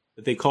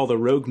that they call the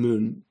Rogue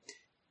Moon,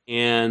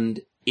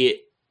 and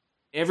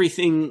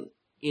everything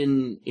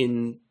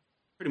in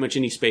pretty much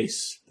any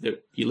space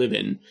that you live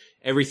in,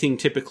 everything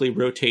typically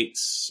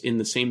rotates in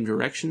the same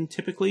direction.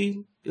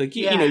 Typically, like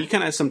you know, you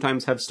kind of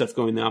sometimes have stuff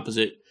going the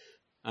opposite,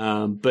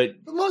 but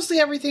mostly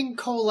everything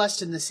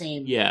coalesced in the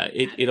same. Yeah,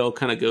 it all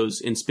kind of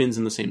goes and spins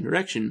in the same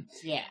direction.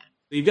 Yeah.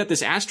 So you've got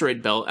this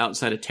asteroid belt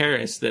outside of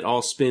Terrace that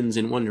all spins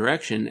in one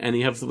direction, and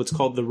you have what's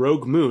called the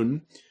Rogue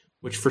Moon,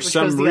 which for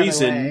some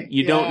reason,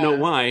 you don't know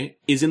why,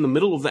 is in the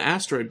middle of the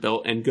asteroid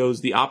belt and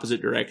goes the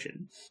opposite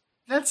direction.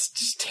 That's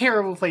just a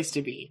terrible place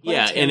to be.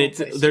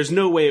 There's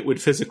no way it would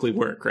physically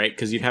work, right?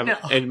 Because you'd have... No,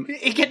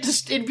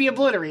 it'd be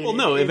obliterated. Well,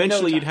 no,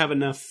 eventually you'd have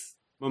enough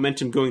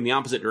momentum going the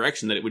opposite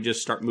direction that it would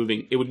just start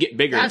moving. It would get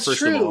bigger, first of all.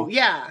 That's true,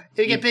 yeah.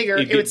 It would get bigger,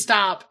 it would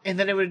stop, and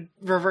then it would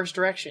reverse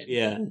direction.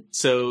 Yeah,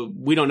 so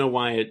we don't know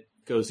why it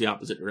goes the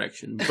opposite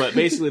direction. But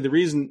basically the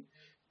reason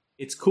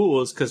it's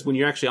cool is because when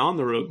you're actually on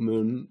the Rogue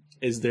Moon,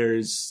 is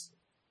there's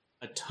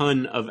a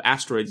ton of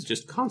asteroids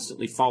just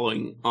constantly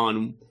falling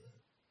on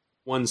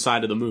one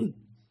side of the moon.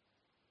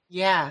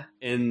 Yeah.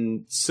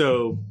 And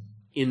so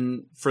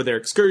for their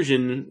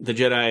excursion, the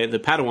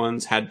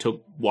Padawans had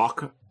to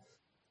walk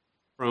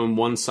from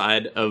one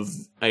side of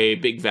a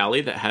big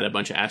valley that had a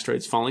bunch of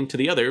asteroids falling to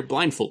the other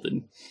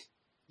blindfolded.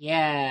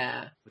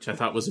 Yeah. Which I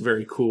thought was a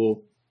very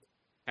cool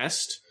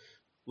test.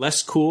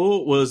 Less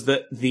cool was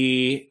that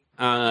the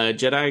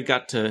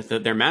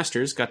Jedi their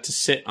masters got to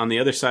sit on the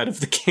other side of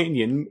the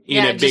canyon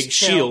in a big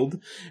shield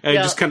and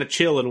just kind of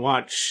chill and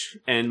watch,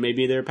 and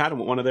maybe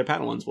one of their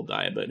Padawans will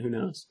die, but who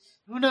knows?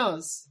 Who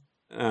knows?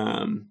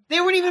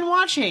 They weren't even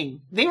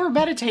watching. They were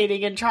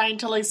meditating and trying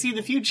to see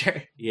the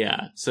future.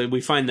 Yeah, so we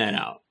find that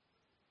out.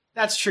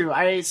 That's true.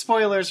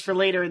 Spoilers for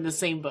later in the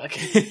same book.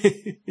 So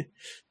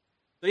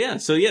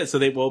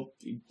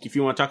if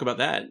you want to talk about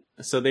that,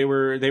 so they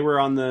were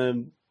on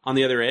the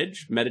other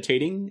edge,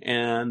 meditating,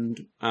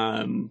 and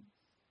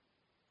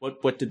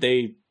what did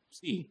they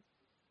see?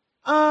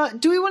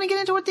 Do we want to get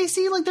into what they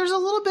see? There's a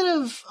little bit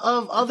of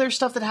other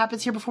stuff that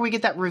happens here before we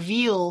get that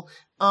reveal.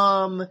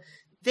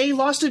 They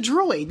lost a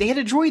droid. They had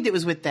a droid that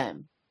was with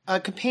them, a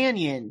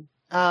companion.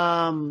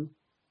 Yeah,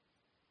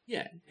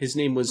 his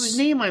name was... Whose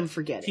name I'm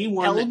forgetting.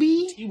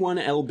 LB?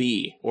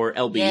 T1LB, or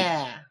LB.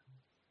 Yeah.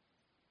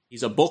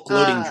 He's a bulk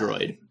loading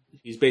droid.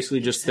 He's basically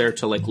just there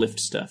to lift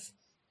stuff.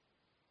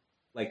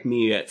 Like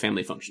me at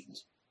family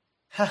functions.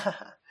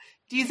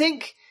 Do you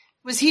think,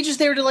 was he just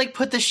there to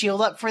put the shield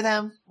up for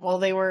them while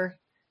they were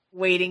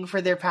waiting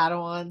for their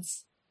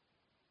Padawans?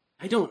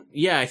 I don't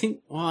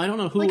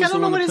know who like, was I don't the know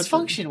one what that his put them.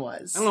 function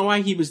was. I don't know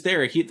why he was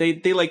there.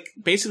 They like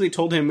basically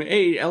told him,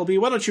 "Hey, LB,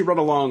 why don't you run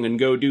along and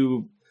go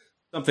do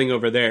something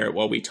over there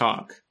while we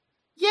talk?"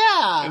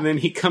 Yeah. And then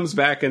he comes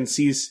back and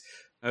sees,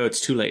 "Oh,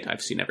 it's too late.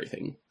 I've seen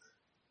everything."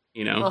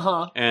 You know?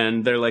 Uh-huh.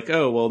 And they're like,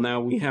 "Oh, well,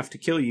 now we have to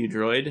kill you,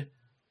 droid."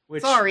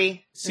 Which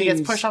Sorry. He gets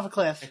seems pushed off a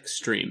cliff.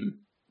 extreme.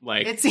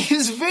 Like, It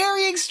seems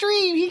very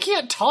extreme. He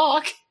can't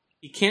talk.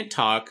 he can't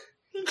talk.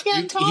 He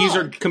can't talk. He's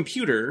a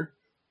computer.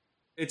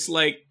 It's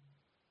like,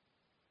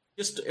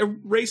 just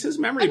erase his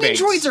memory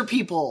banks. droids are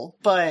people,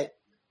 but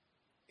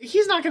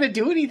he's not going to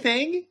do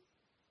anything.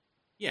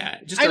 Yeah,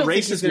 just I don't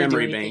erase think he's his gonna do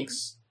memory anything.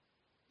 banks.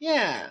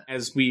 Yeah.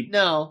 As we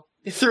No.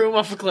 They threw him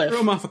off a cliff. threw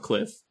him off a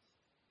cliff.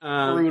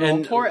 Brutal.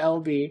 And, Poor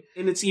LB.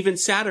 and it's even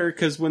sadder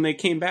because when they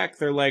came back,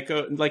 they're like,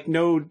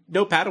 no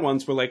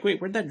Padawans were like, wait,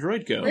 where'd that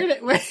droid go?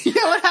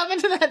 What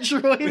happened to that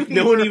droid?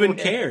 No one even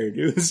cared.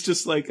 It was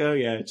just like, oh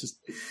yeah, it just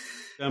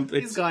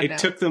He's gone now. it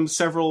took them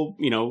several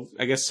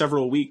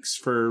weeks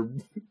for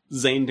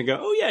Zayne to go,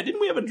 oh yeah, didn't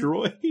we have a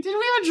droid? Did we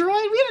have a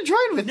droid? We had a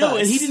droid with us. No,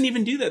 and he didn't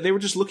even do that. They were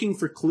just looking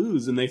for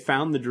clues, and they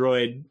found the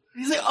droid.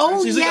 He's like,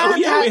 oh He's yeah, like, oh,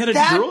 yeah, we had a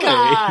that droid.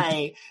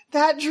 guy.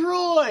 That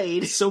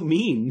droid. It's so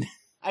mean.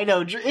 I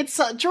know. It's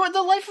droid.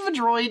 The life of a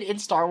droid in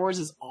Star Wars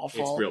is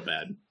awful. It's real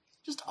bad.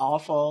 Just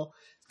awful.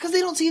 Because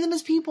they don't see them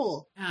as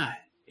people. Yeah,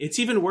 it's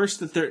even worse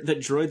that that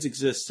droids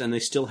exist and they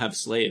still have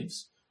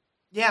slaves.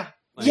 Yeah.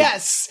 Like,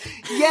 yes.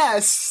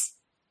 Yes.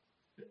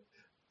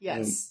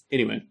 Yes.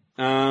 Anyway,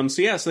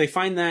 so they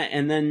find that,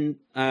 and then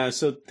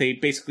so they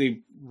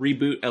basically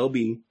reboot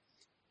LB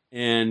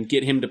and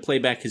get him to play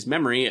back his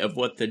memory of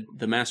what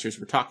the Masters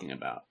were talking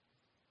about.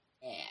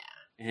 Yeah.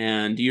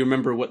 And do you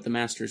remember what the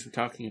Masters were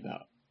talking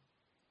about?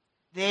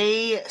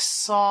 They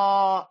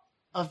saw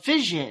a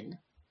vision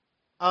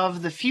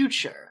of the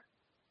future.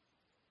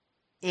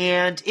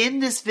 And in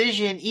this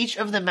vision, each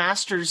of the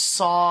Masters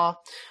saw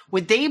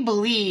what they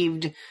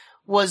believed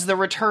was the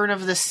return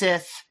of the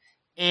Sith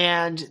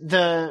and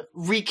the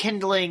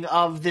rekindling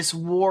of this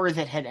war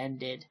that had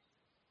ended.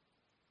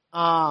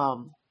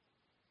 Mandalorians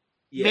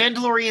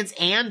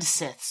and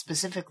Sith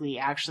specifically,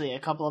 actually, a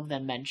couple of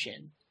them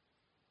mention.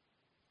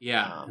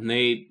 Yeah,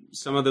 and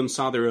some of them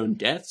saw their own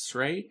deaths,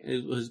 right?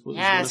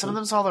 Some of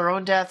them saw their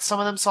own deaths. Some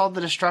of them saw the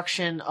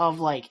destruction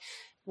of, like,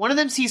 one of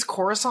them sees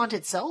Coruscant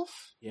itself.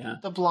 Yeah.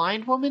 The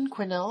blind woman,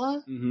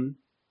 Quinella. Mm-hmm.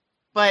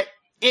 But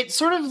it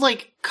sort of,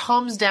 like,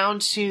 comes down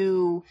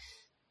to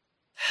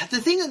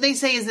the thing that they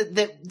say is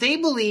that they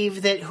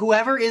believe that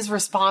whoever is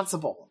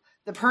responsible,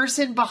 the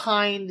person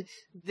behind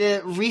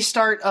the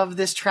restart of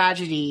this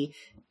tragedy,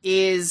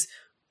 is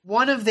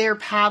one of their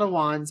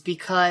Padawans,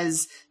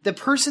 because the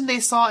person they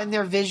saw in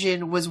their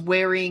vision was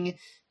wearing,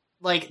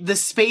 like, the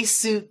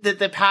spacesuit that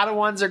the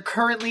Padawans are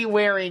currently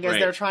wearing as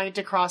they're trying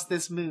to cross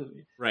this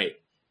moon. Right.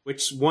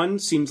 Which one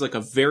seems like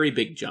a very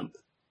big jump.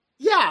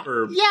 Yeah.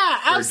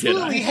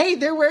 Absolutely. Jedi. Hey,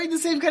 they're wearing the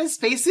same kind of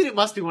spacesuit. It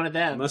must be one of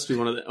them. It must be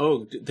one of the...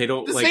 Oh, they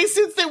don't, the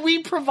spacesuits that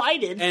we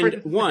provided.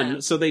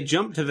 And so they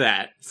jump to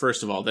that,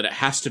 first of all, that it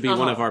has to be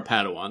one of our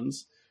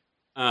Padawans.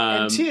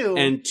 And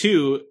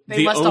two,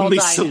 the only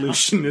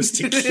solution is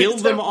to kill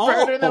them all.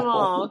 Murder them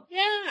all.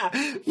 Yeah.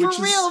 For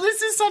real,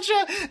 this is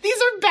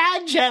these are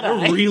bad Jedi.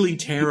 They're really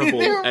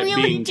terrible at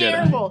being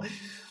terrible. Jedi.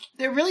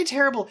 They're really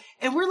terrible.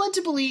 And we're led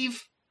to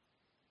believe,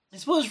 I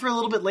suppose for a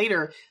little bit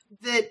later,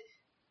 that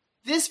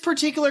this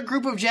particular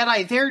group of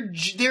Jedi,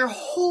 their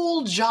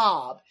whole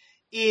job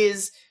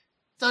is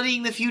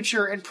studying the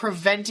future and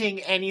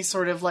preventing any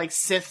sort of, like,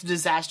 Sith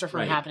disaster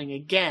from happening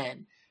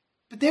again.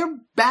 But they're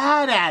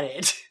bad at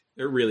it.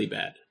 They're really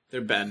bad.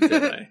 They're bad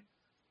Jedi.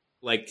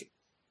 Like,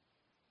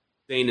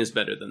 Zayne is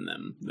better than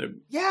them.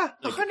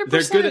 100%.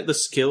 They're good at the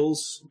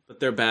skills, but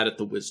they're bad at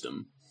the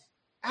wisdom.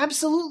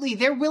 Absolutely.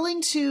 They're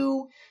willing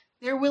to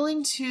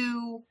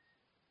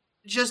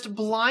just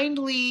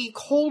blindly,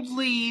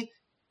 coldly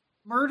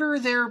murder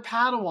their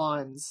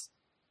Padawans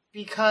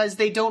because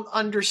they don't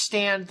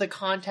understand the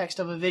context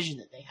of a vision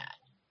that they had.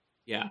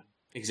 Yeah,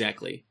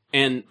 exactly.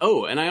 And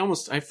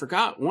I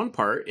forgot one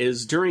part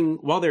is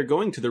while they're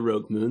going to the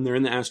Rogue Moon, they're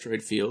in the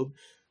asteroid field.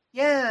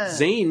 Yeah.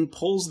 Zayne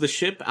pulls the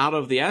ship out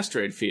of the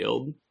asteroid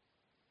field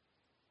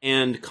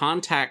and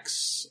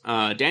contacts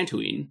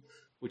Dantooine,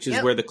 which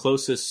is where the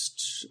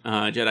closest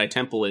Jedi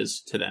temple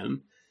is to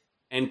them,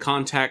 and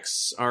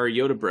contacts our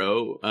Yoda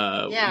bro,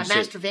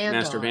 Master Vandar.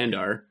 Master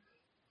Vandar.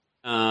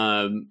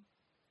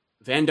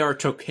 Vandar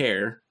took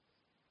care,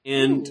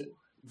 and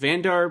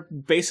Vandar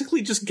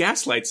basically just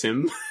gaslights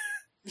him.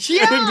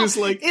 Yeah, just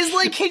like, is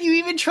like, can you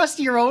even trust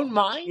your own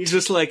mind? He's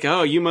just like,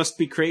 oh, you must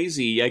be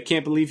crazy. I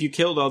can't believe you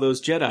killed all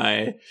those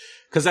Jedi.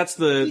 Because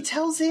he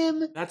tells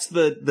him that's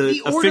the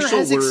Order official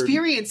has word.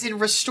 Experience in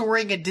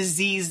restoring a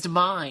diseased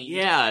mind.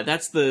 Yeah,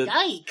 that's the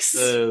yikes.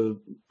 The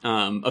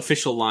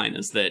official line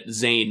is that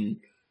Zayne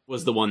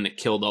was the one that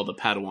killed all the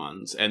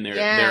Padawans, and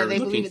they're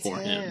looking for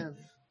him.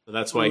 So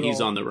that's why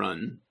he's on the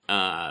run.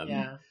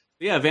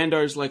 Yeah,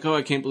 Vandar's like, oh,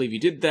 I can't believe you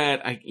did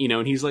that.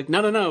 And he's like,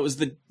 no, it was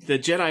the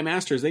Jedi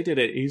Masters. They did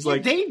it. He's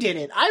like, they did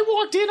it. I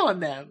walked in on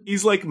them.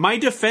 He's like, my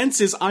defense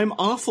is I'm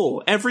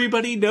awful.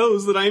 Everybody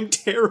knows that I'm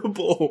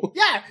terrible.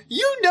 Yeah,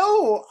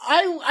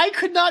 I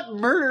could not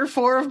murder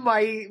 4 of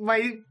my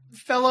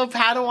fellow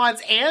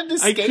Padawans and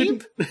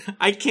escape.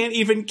 I can't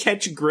even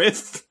catch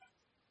Griff.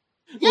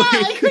 Yeah,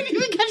 I couldn't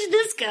even catch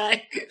this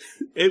guy.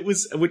 It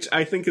was, which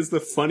I think is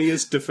the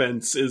funniest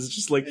defense, is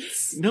just like,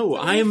 no,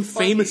 I am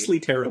famously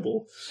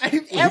terrible.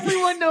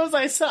 Everyone knows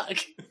I suck.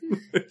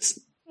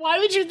 Why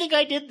would you think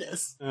I did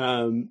this?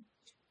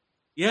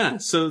 Yeah,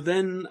 so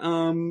then,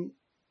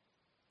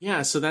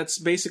 so that's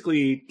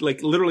basically,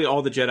 like, literally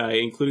all the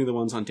Jedi, including the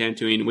ones on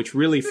Dantooine, which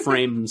really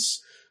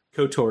frames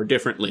KOTOR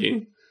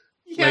differently.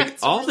 Yeah, like,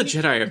 all the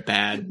Jedi are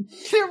bad.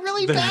 They're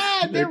really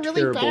bad. They're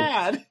really terrible.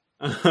 Bad.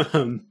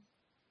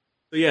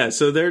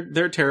 So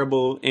they're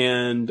terrible,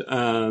 and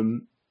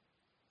LB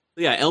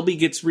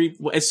gets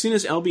as soon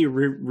as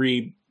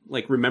LB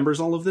remembers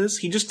all of this,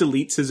 he just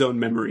deletes his own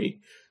memory.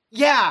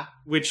 Yeah,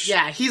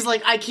 he's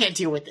like, I can't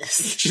deal with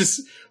this.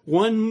 Just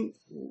one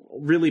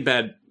really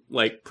bad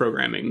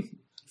programming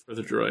for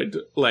the droid.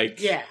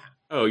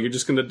 Oh, you're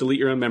just gonna delete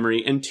your own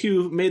memory, and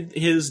 2, made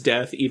his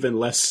death even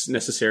less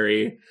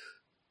necessary.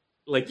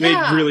 They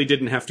really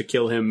didn't have to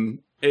kill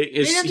him.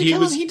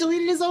 He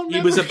deleted his own memory.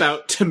 He was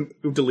about to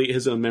delete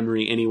his own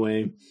memory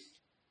anyway.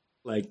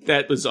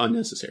 That was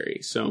unnecessary,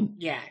 so...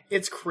 Yeah,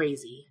 it's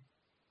crazy.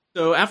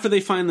 So after they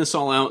find this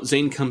all out,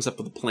 Zayne comes up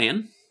with a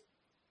plan.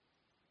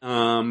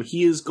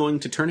 He is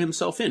going to turn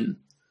himself in.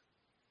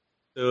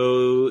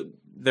 So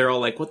they're all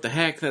like, what the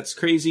heck? That's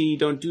crazy.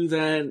 Don't do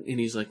that.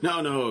 And he's like,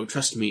 no,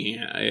 trust me.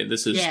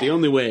 This is the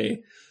only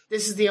way.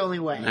 This is the only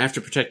way. I have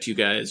to protect you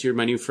guys. You're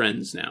my new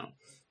friends now.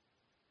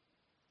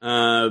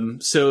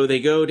 So they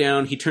go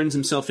down, he turns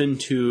himself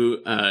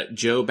into,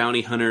 Joe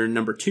Bounty Hunter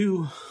number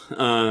 2,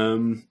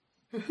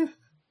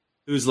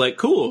 who's like,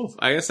 cool,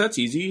 I guess that's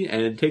easy,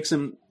 and takes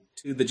him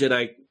to the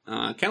Jedi,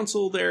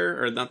 council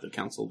there, or not the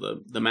council,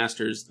 the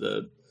masters,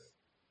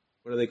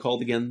 what are they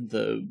called again?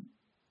 The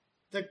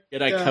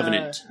Jedi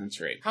Covenant,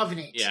 that's right.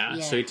 Covenant. Yeah,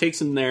 so he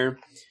takes him there,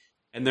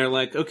 and they're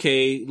like,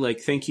 okay,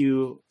 thank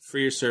you for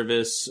your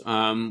service,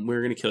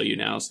 we're gonna kill you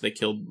now, so they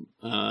killed,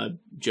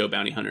 Joe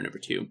Bounty Hunter number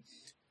 2.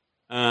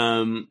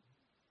 And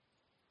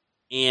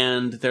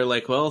they're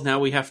like, well, now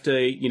we have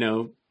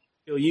to,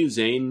 kill you,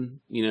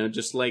 Zayne,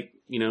 just we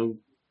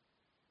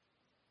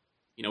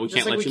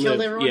can't let you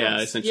live. Yeah,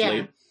 else.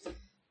 Essentially.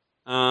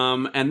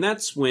 Yeah. And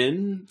that's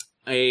when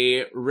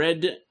a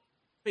red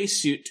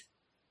spacesuit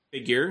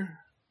figure.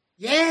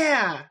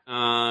 Yeah.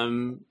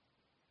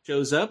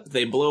 Shows up.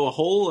 They blow a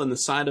hole in the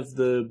side of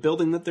the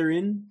building that they're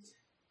in.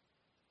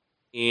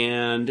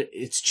 And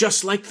it's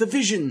just like the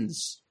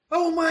visions.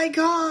 Oh my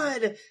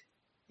god!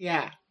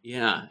 Yeah.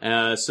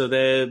 Yeah. So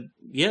the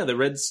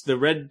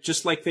red,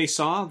 just like they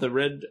saw, the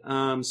red,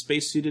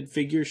 spacesuited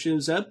figure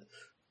shows up,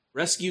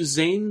 rescues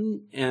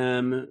Zayne,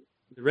 the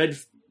red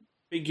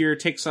figure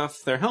takes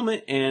off their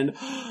helmet, and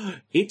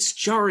it's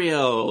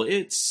Jariel.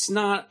 It's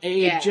not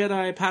a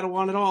Jedi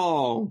Padawan at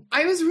all.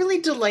 I was really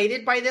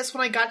delighted by this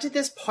when I got to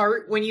this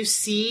part when you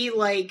see,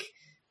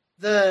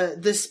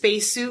 the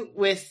spacesuit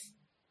with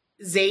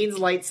Zayne's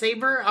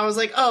lightsaber. I was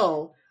like,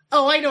 oh,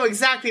 I know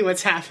exactly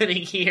what's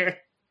happening here.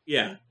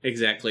 Yeah,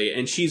 exactly.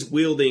 And she's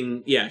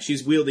wielding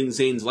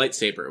Zayne's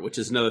lightsaber, which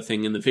is another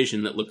thing in the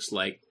vision that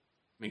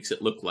makes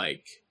it look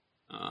like...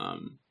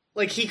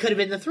 he could have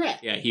been the threat.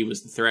 Yeah, he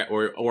was the threat,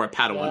 or a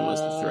Padawan was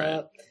the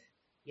threat.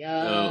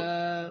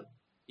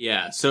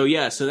 So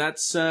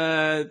that's,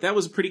 that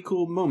was a pretty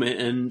cool moment,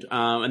 and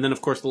then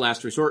of course the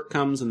Last Resort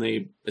comes, and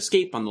they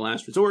escape on the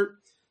Last Resort,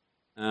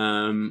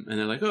 and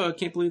they're like, oh, I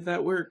can't believe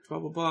that worked, blah,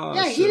 blah, blah.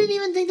 Yeah, he didn't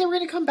even think they were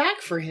going to come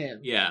back for him.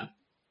 Yeah.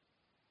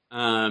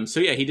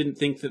 He didn't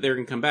think that they were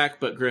going to come back,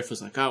 but Griff was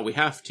like, oh, we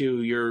have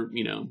to, you're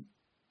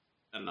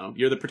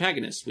the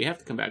protagonist, we have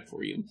to come back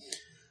for you.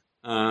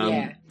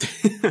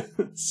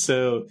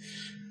 So,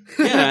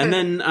 yeah, and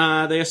then,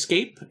 they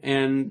escape,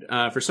 and,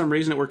 for some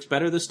reason it works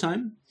better this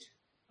time,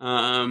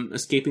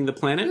 escaping the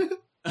planet,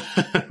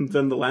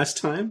 than the last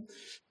time.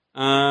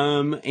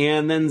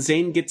 And then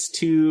Zayne gets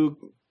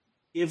to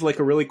give,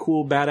 a really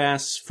cool,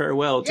 badass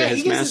farewell to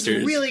his masters. Yeah, he gives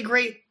this really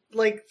great,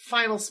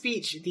 final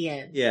speech at the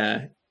end.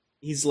 Yeah.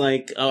 He's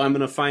like, oh, I'm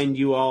gonna find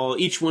you all,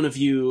 each one of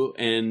you,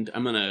 and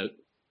I'm gonna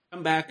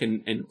come back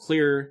and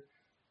clear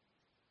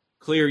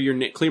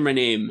my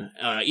name.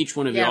 Each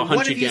one of you, I'll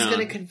hunt you down.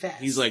 Gonna confess.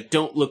 He's like,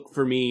 don't look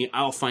for me,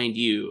 I'll find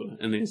you.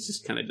 And then it's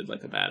just kind of did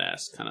a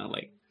badass, kind of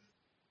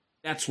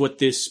that's what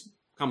this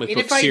comic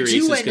book series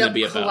is going to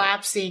be about. If I do end up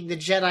collapsing the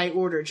Jedi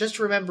Order, just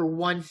remember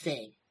one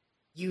thing.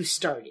 You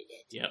started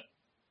it. Yep.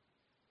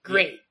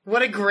 Great. Yep.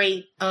 What a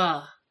great,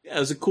 Yeah, it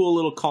was a cool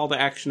little call to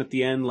action at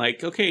the end,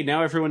 okay,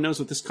 now everyone knows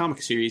what this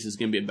comic series is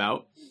going to be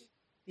about.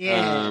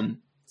 Yeah.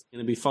 It's going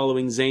to be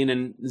following Zayne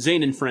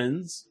and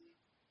friends,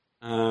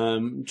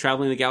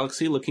 traveling the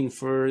galaxy looking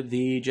for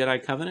the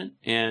Jedi Covenant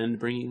and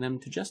bringing them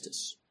to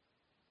justice.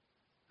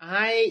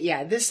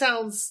 This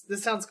sounds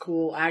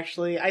cool,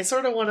 actually. I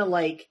sort of want to,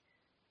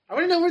 I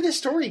want to know where this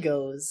story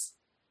goes.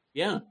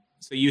 Yeah.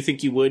 So you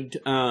think you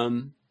would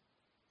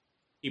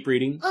keep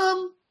reading?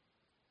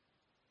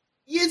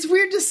 Yeah, it's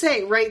weird to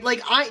say, right?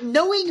 Like,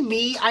 knowing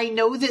me, I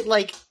know that,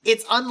 like,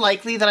 it's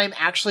unlikely that I'm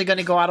actually going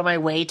to go out of my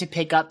way to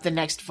pick up the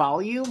next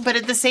volume, but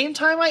at the same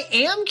time, I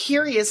am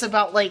curious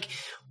about, like,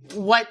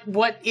 what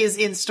is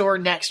in store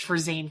next for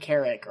Zayne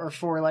Carrick, or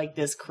for, like,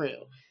 this crew.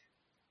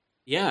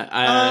 Yeah,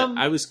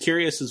 I was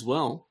curious as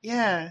well.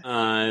 Yeah.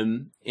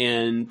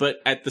 But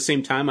at the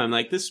same time, I'm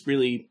like, this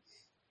really,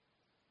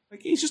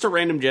 like, he's just a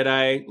random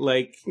Jedi.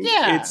 Like,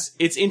 yeah.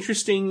 It's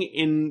interesting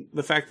in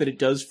the fact that it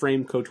does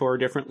frame KOTOR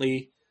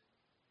differently.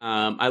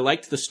 I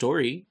liked the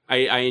story.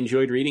 I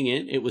enjoyed reading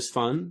it. It was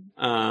fun.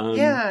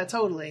 Yeah,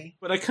 totally.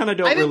 But I kind of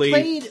don't I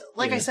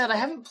I said, I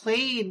haven't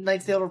played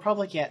Knights of the Old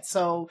Republic yet,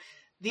 so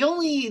the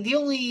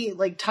only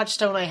like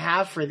touchstone I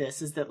have for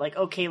this is that, like,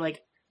 okay,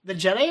 like, the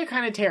Jedi are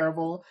kind of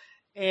terrible,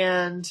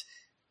 and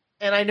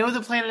I know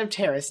the planet of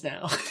Terrace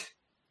now.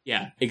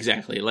 Yeah,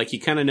 exactly. Like,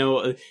 you kind of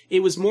know,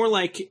 it was more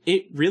like,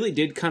 it really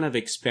did kind of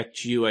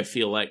expect you, I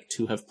feel like,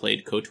 to have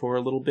played KOTOR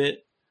a little bit.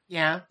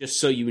 Yeah. Just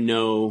so you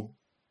know,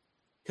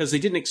 because they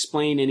didn't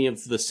explain any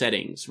of the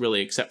settings,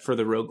 really, except for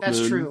the Rogue Moon.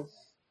 That's true.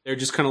 They're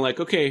just kind of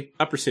like, okay,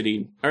 Upper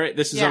City. All right,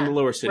 this is on the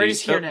Lower City. We're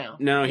just here now.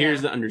 No,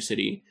 here's the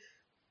Undercity.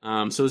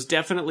 So it's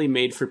definitely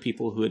made for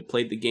people who had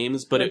played the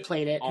games, but it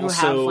played it, also,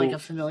 who have, like, a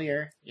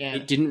familiar,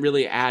 it didn't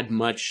really add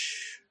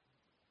much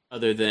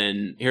other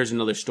than, here's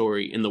another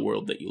story in the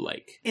world that you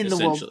like. In the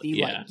world that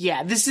you like.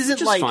 Yeah, this isn't,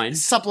 like,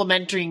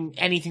 supplementing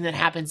anything that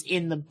happens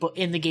in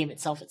the game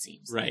itself, it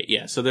seems. Right,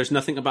 yeah. So there's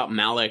nothing about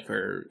Malik,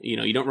 or,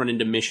 you don't run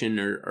into Mission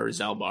or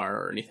Zalbar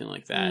or anything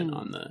like that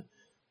on the,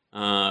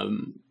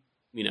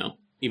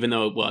 even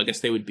though, well, I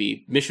guess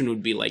Mission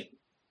would be, like,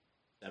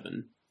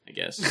 7, I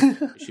guess.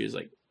 She was,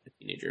 like, a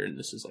teenager, and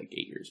this is, like,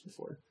 8 years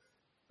before.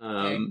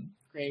 Okay,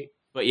 great.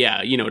 But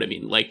yeah, you know what I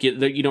mean. Like,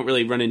 you don't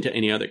really run into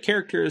any other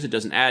characters. It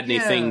doesn't add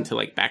anything to,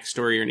 like,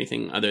 backstory or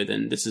anything other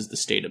than this is the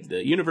state of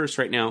the universe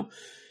right now.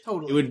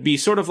 Totally. It would be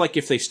sort of like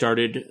if they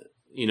started,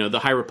 the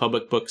High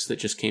Republic books that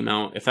just came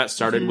out, if that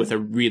started with a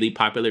really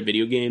popular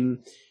video game,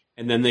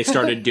 and then they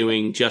started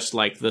doing just,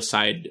 like, the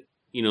side,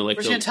 like... We're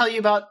just going to tell you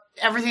about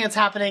everything that's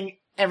happening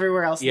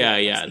everywhere else.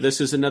 Yeah.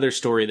 This is another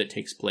story that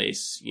takes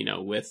place,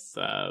 with...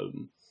 I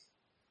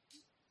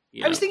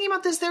was thinking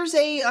about this. There's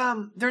a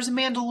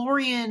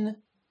Mandalorian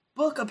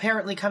book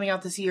apparently coming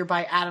out this year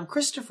by Adam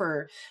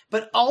Christopher,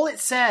 but all it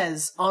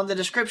says on the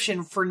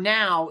description for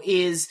now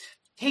is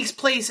takes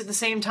place at the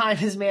same time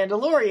as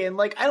Mandalorian.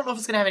 Like, I don't know if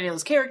it's going to have any of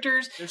those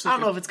characters. I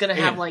don't know if it's going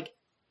to have, like,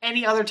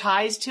 any other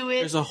ties to it.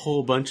 There's a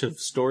whole bunch of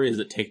stories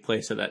that take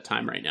place at that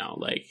time right now.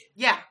 Like,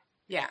 yeah.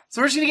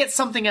 So we're just going to get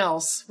something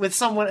else with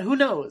someone who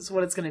knows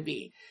what it's going to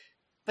be.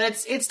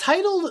 But it's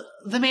titled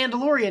The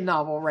Mandalorian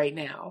Novel right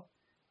now.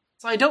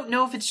 So I don't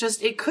know if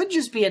it could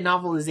just be a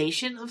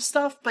novelization of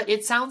stuff, but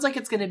it sounds like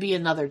it's going to be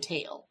another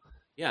tale.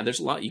 Yeah, there's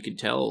a lot you could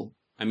tell.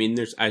 I mean,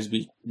 there's, as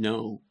we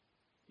know,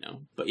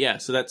 but yeah,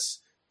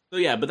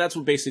 but that's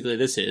what basically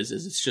this is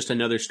it's just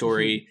another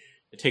story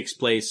that takes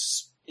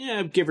place,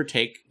 give or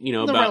take,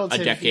 about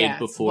a decade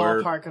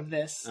before. Ballpark of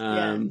this.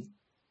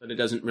 But it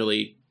doesn't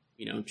really,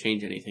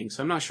 change anything.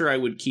 So I'm not sure I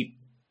would keep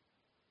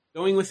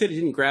going with it. It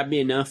didn't grab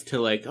me enough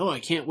to, like, I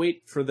can't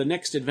wait for the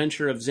next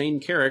adventure of Zayne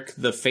Carrick,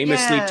 the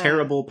famously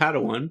terrible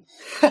Padawan.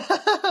 But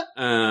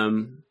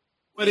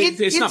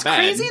it's not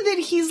bad. It's crazy that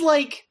he's,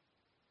 like,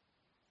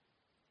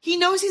 he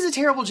knows he's a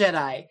terrible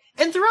Jedi.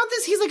 And throughout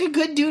this, he's, like, a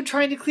good dude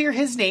trying to clear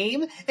his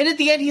name. And at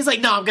the end, he's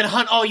like, no, I'm gonna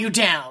hunt all you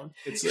down.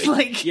 It's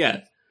like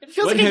yeah. It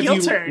feels like a heel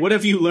turn. What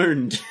have you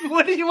learned?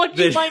 What did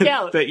you find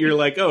out? That you're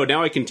like,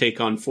 now I can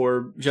take on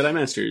 4 Jedi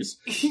Masters.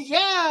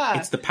 Yeah.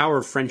 It's the power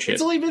of friendship.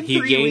 It's only been 3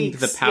 weeks. He gained weeks.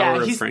 the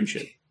power of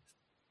friendship.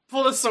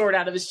 Pulled a sword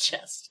out of his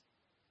chest.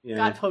 Yeah.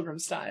 God Pilgrim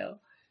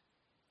style.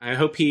 I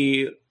hope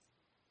he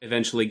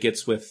eventually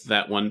gets with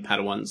that one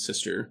Padawan's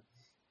sister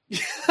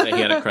that he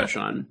had a crush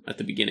on at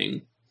the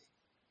beginning.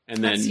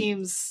 And then, that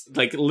seems...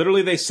 like,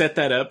 literally they set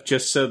that up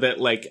just so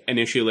that, like, an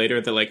issue later,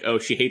 they're like,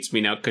 she hates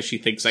me now because she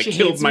thinks I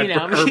killed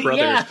her brother.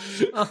 Yeah.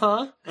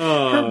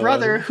 Her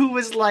brother, who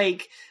was,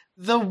 like,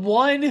 the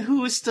one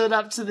who stood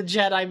up to the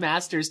Jedi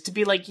Masters to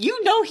be like,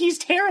 he's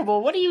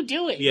terrible. What are you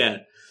doing? Yeah.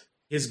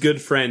 His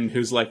good friend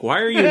who's like, why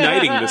are you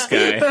knighting this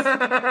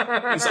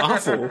guy? He's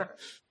awful.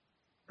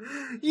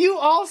 You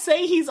all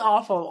say he's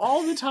awful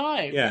all the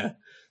time. Yeah.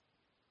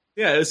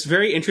 Yeah, it's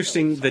very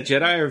interesting. The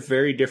Jedi are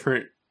very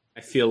different,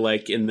 I feel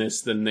like, in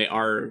this than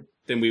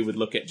we would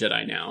look at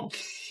Jedi now.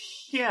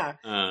 Yeah.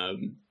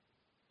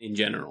 In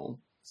general.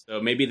 So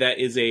maybe that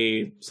is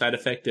a side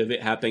effect of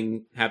it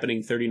happening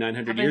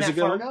 3,900 years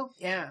ago. Far ago?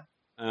 Yeah.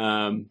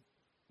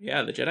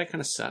 Yeah, the Jedi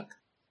kind of suck.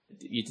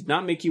 It did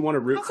not make you want to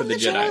root for the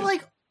Jedi. Jedi,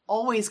 like,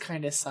 always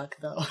kind of suck,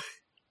 though.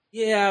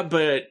 Yeah,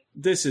 but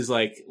this is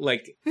like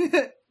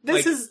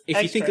this is if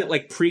extra. you think that,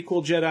 like,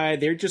 prequel Jedi,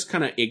 they're just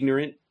kind of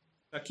ignorant,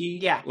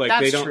 sucky. Yeah, like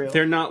that's true.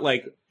 They're not,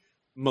 like,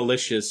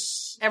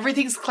 malicious.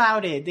 Everything's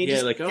clouded. They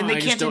I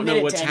just don't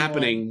know what's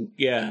happening.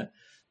 Yeah.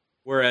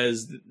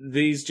 Whereas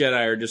these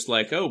Jedi are just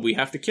like, oh, we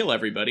have to kill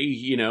everybody,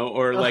 you know,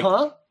 or like,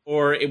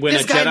 or when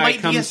this a guy Jedi might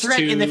comes be a threat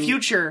to, in the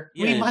future.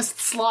 Yeah. We must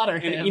slaughter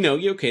him. And, you know,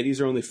 okay,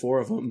 these are only 4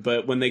 of them,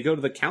 but when they go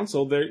to the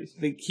council,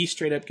 he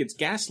straight up gets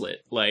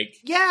gaslit, like,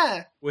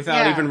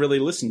 without even really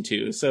listened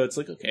to. So it's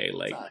like, okay,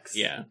 like, sucks.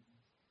 Yeah,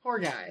 poor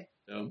guy.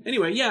 So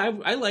anyway, yeah,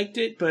 I liked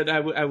it, but I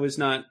would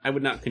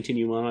not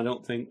continue on. I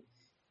don't think.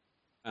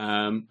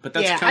 But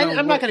that's kind of.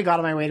 I'm not going to go out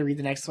of my way to read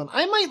the next one.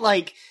 I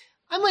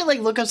might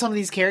look up some of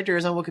these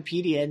characters on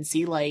Wikipedia and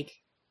see like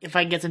if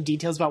I can get some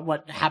details about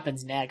what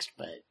happens next.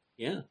 But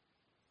yeah,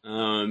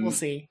 we'll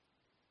see.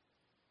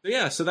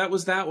 So that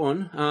was that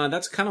one.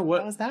 That's kind of what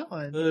that was that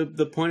one.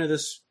 The point of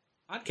this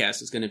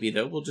podcast is going to be,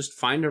 though. We'll just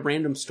find a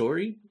random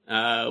story.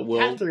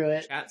 We'll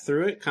chat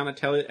through it, kind of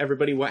tell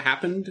everybody what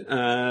happened,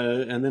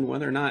 and then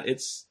whether or not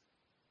it's,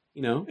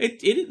 you know,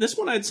 this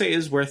one I'd say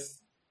is worth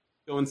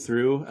going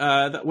through.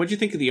 What'd you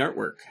think of the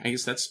artwork? I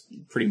guess that's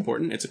pretty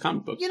important. It's a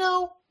comic book. You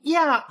know,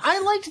 yeah,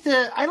 I liked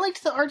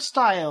the art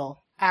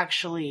style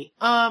actually.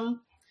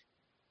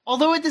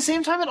 Although at the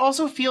same time, it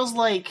also feels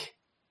like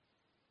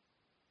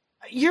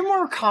you're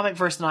more comic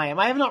versed than I am.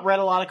 I have not read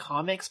a lot of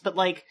comics, but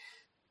like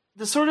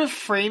the sort of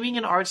framing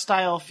and art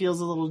style feels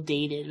a little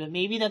dated. But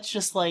maybe that's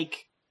just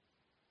like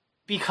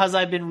because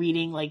I've been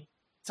reading like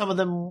some of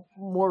the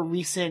more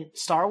recent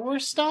Star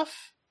Wars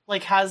stuff.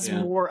 Like has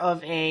more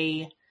of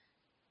a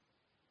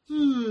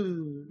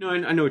No,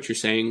 I know what you're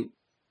saying.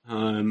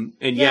 And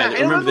I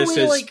remember this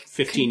is like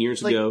 15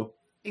 years ago.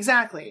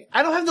 Exactly.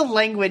 I don't have the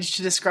language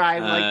to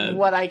describe like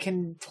what I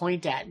can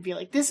point at and be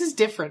like, this is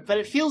different, but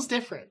it feels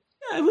different.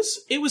 Yeah,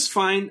 it was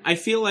fine. I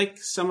feel like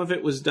some of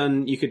it was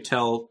done, you could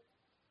tell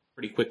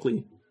pretty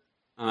quickly.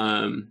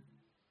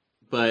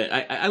 But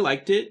I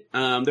liked it.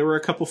 There were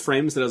a couple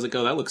frames that I was like,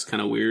 oh, that looks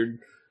kind of weird.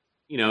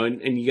 You know,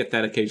 and you get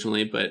that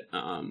occasionally, but,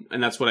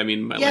 and that's what I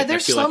mean by, like, I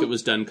feel like it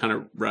was done kind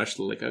of rushed,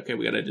 like, okay,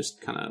 we gotta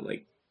just kind of,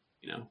 like,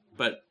 you know,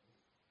 but.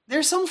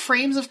 There's some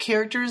frames of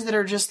characters that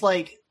are just,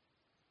 like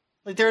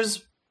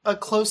there's a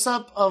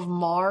close-up of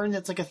Marn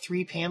that's, like, a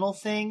 3-panel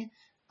thing,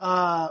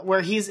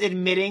 where he's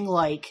admitting,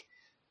 like,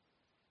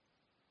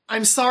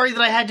 I'm sorry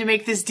that I had to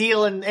make this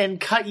deal and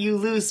cut you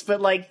loose,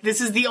 but, like,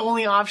 this is the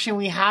only option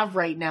we have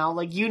right now.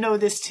 Like, you know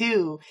this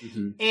too.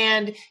 Mm-hmm.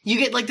 And you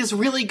get, like, this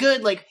really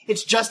good, like,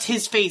 it's just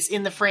his face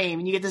in the frame,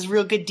 and you get this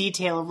real good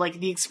detail of, like,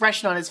 the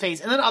expression on his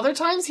face. And then other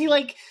times he,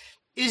 like,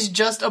 is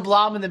just a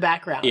blob in the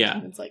background. Yeah.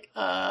 And it's like,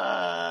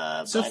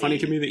 It's so funny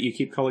to me that you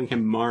keep calling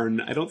him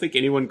Marn. I don't think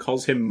anyone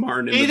calls him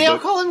Marn in the book. They all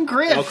call him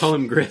Griff. They all call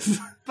him Griff.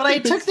 But I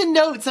took the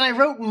notes and I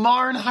wrote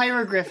Marn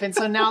Hieroglyph, and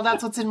so now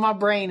that's what's in my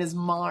brain is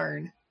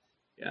Marn.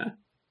 Yeah.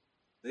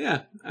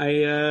 Yeah.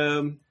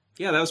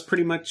 That was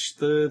pretty much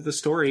the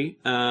story.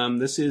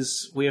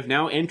 We have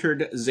now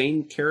entered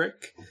Zayne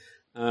Carrick,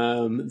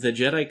 the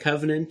Jedi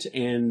Covenant,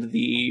 and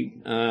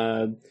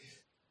the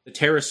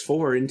Terrace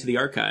 4 into the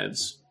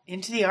archives.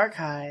 Into the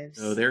archives.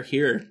 So they're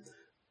here.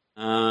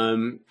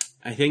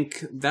 I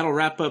think that'll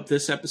wrap up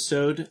this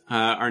episode.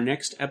 Our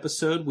next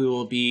episode, we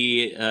will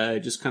be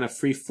just kind of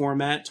free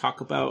format,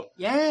 talk about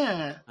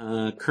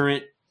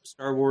current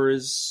Star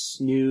Wars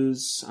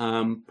news,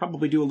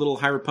 probably do a little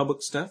High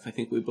Republic stuff. I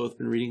think we've both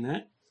been reading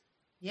that.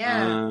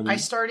 Yeah, I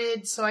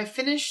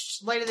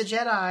finished Light of the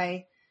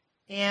Jedi,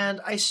 and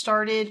I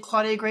started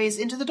Claudia Gray's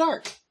Into the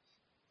Dark,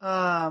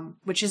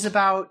 which is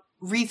about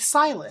Reath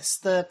Silas,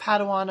 the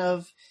Padawan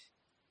of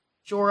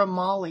Jorah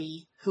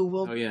Mali, who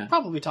we'll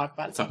probably talk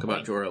about. Talk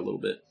about Jorah a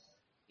little bit.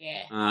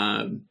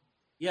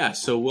 Yeah.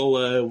 So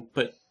we'll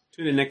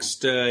tune in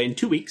next in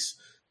 2 weeks.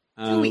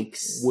 2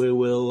 weeks. We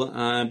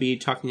will be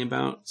talking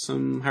about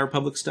some High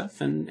Republic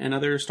stuff and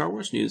other Star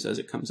Wars news as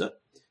it comes up.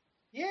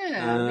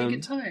 Yeah,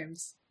 good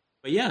times.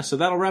 But yeah, so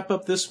that'll wrap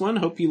up this one.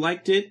 Hope you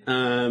liked it.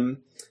 And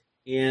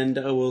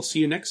we'll see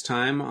you next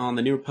time on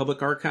the New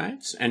Republic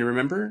Archives. And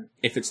remember,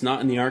 if it's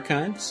not in the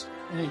archives,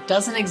 it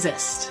doesn't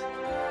exist.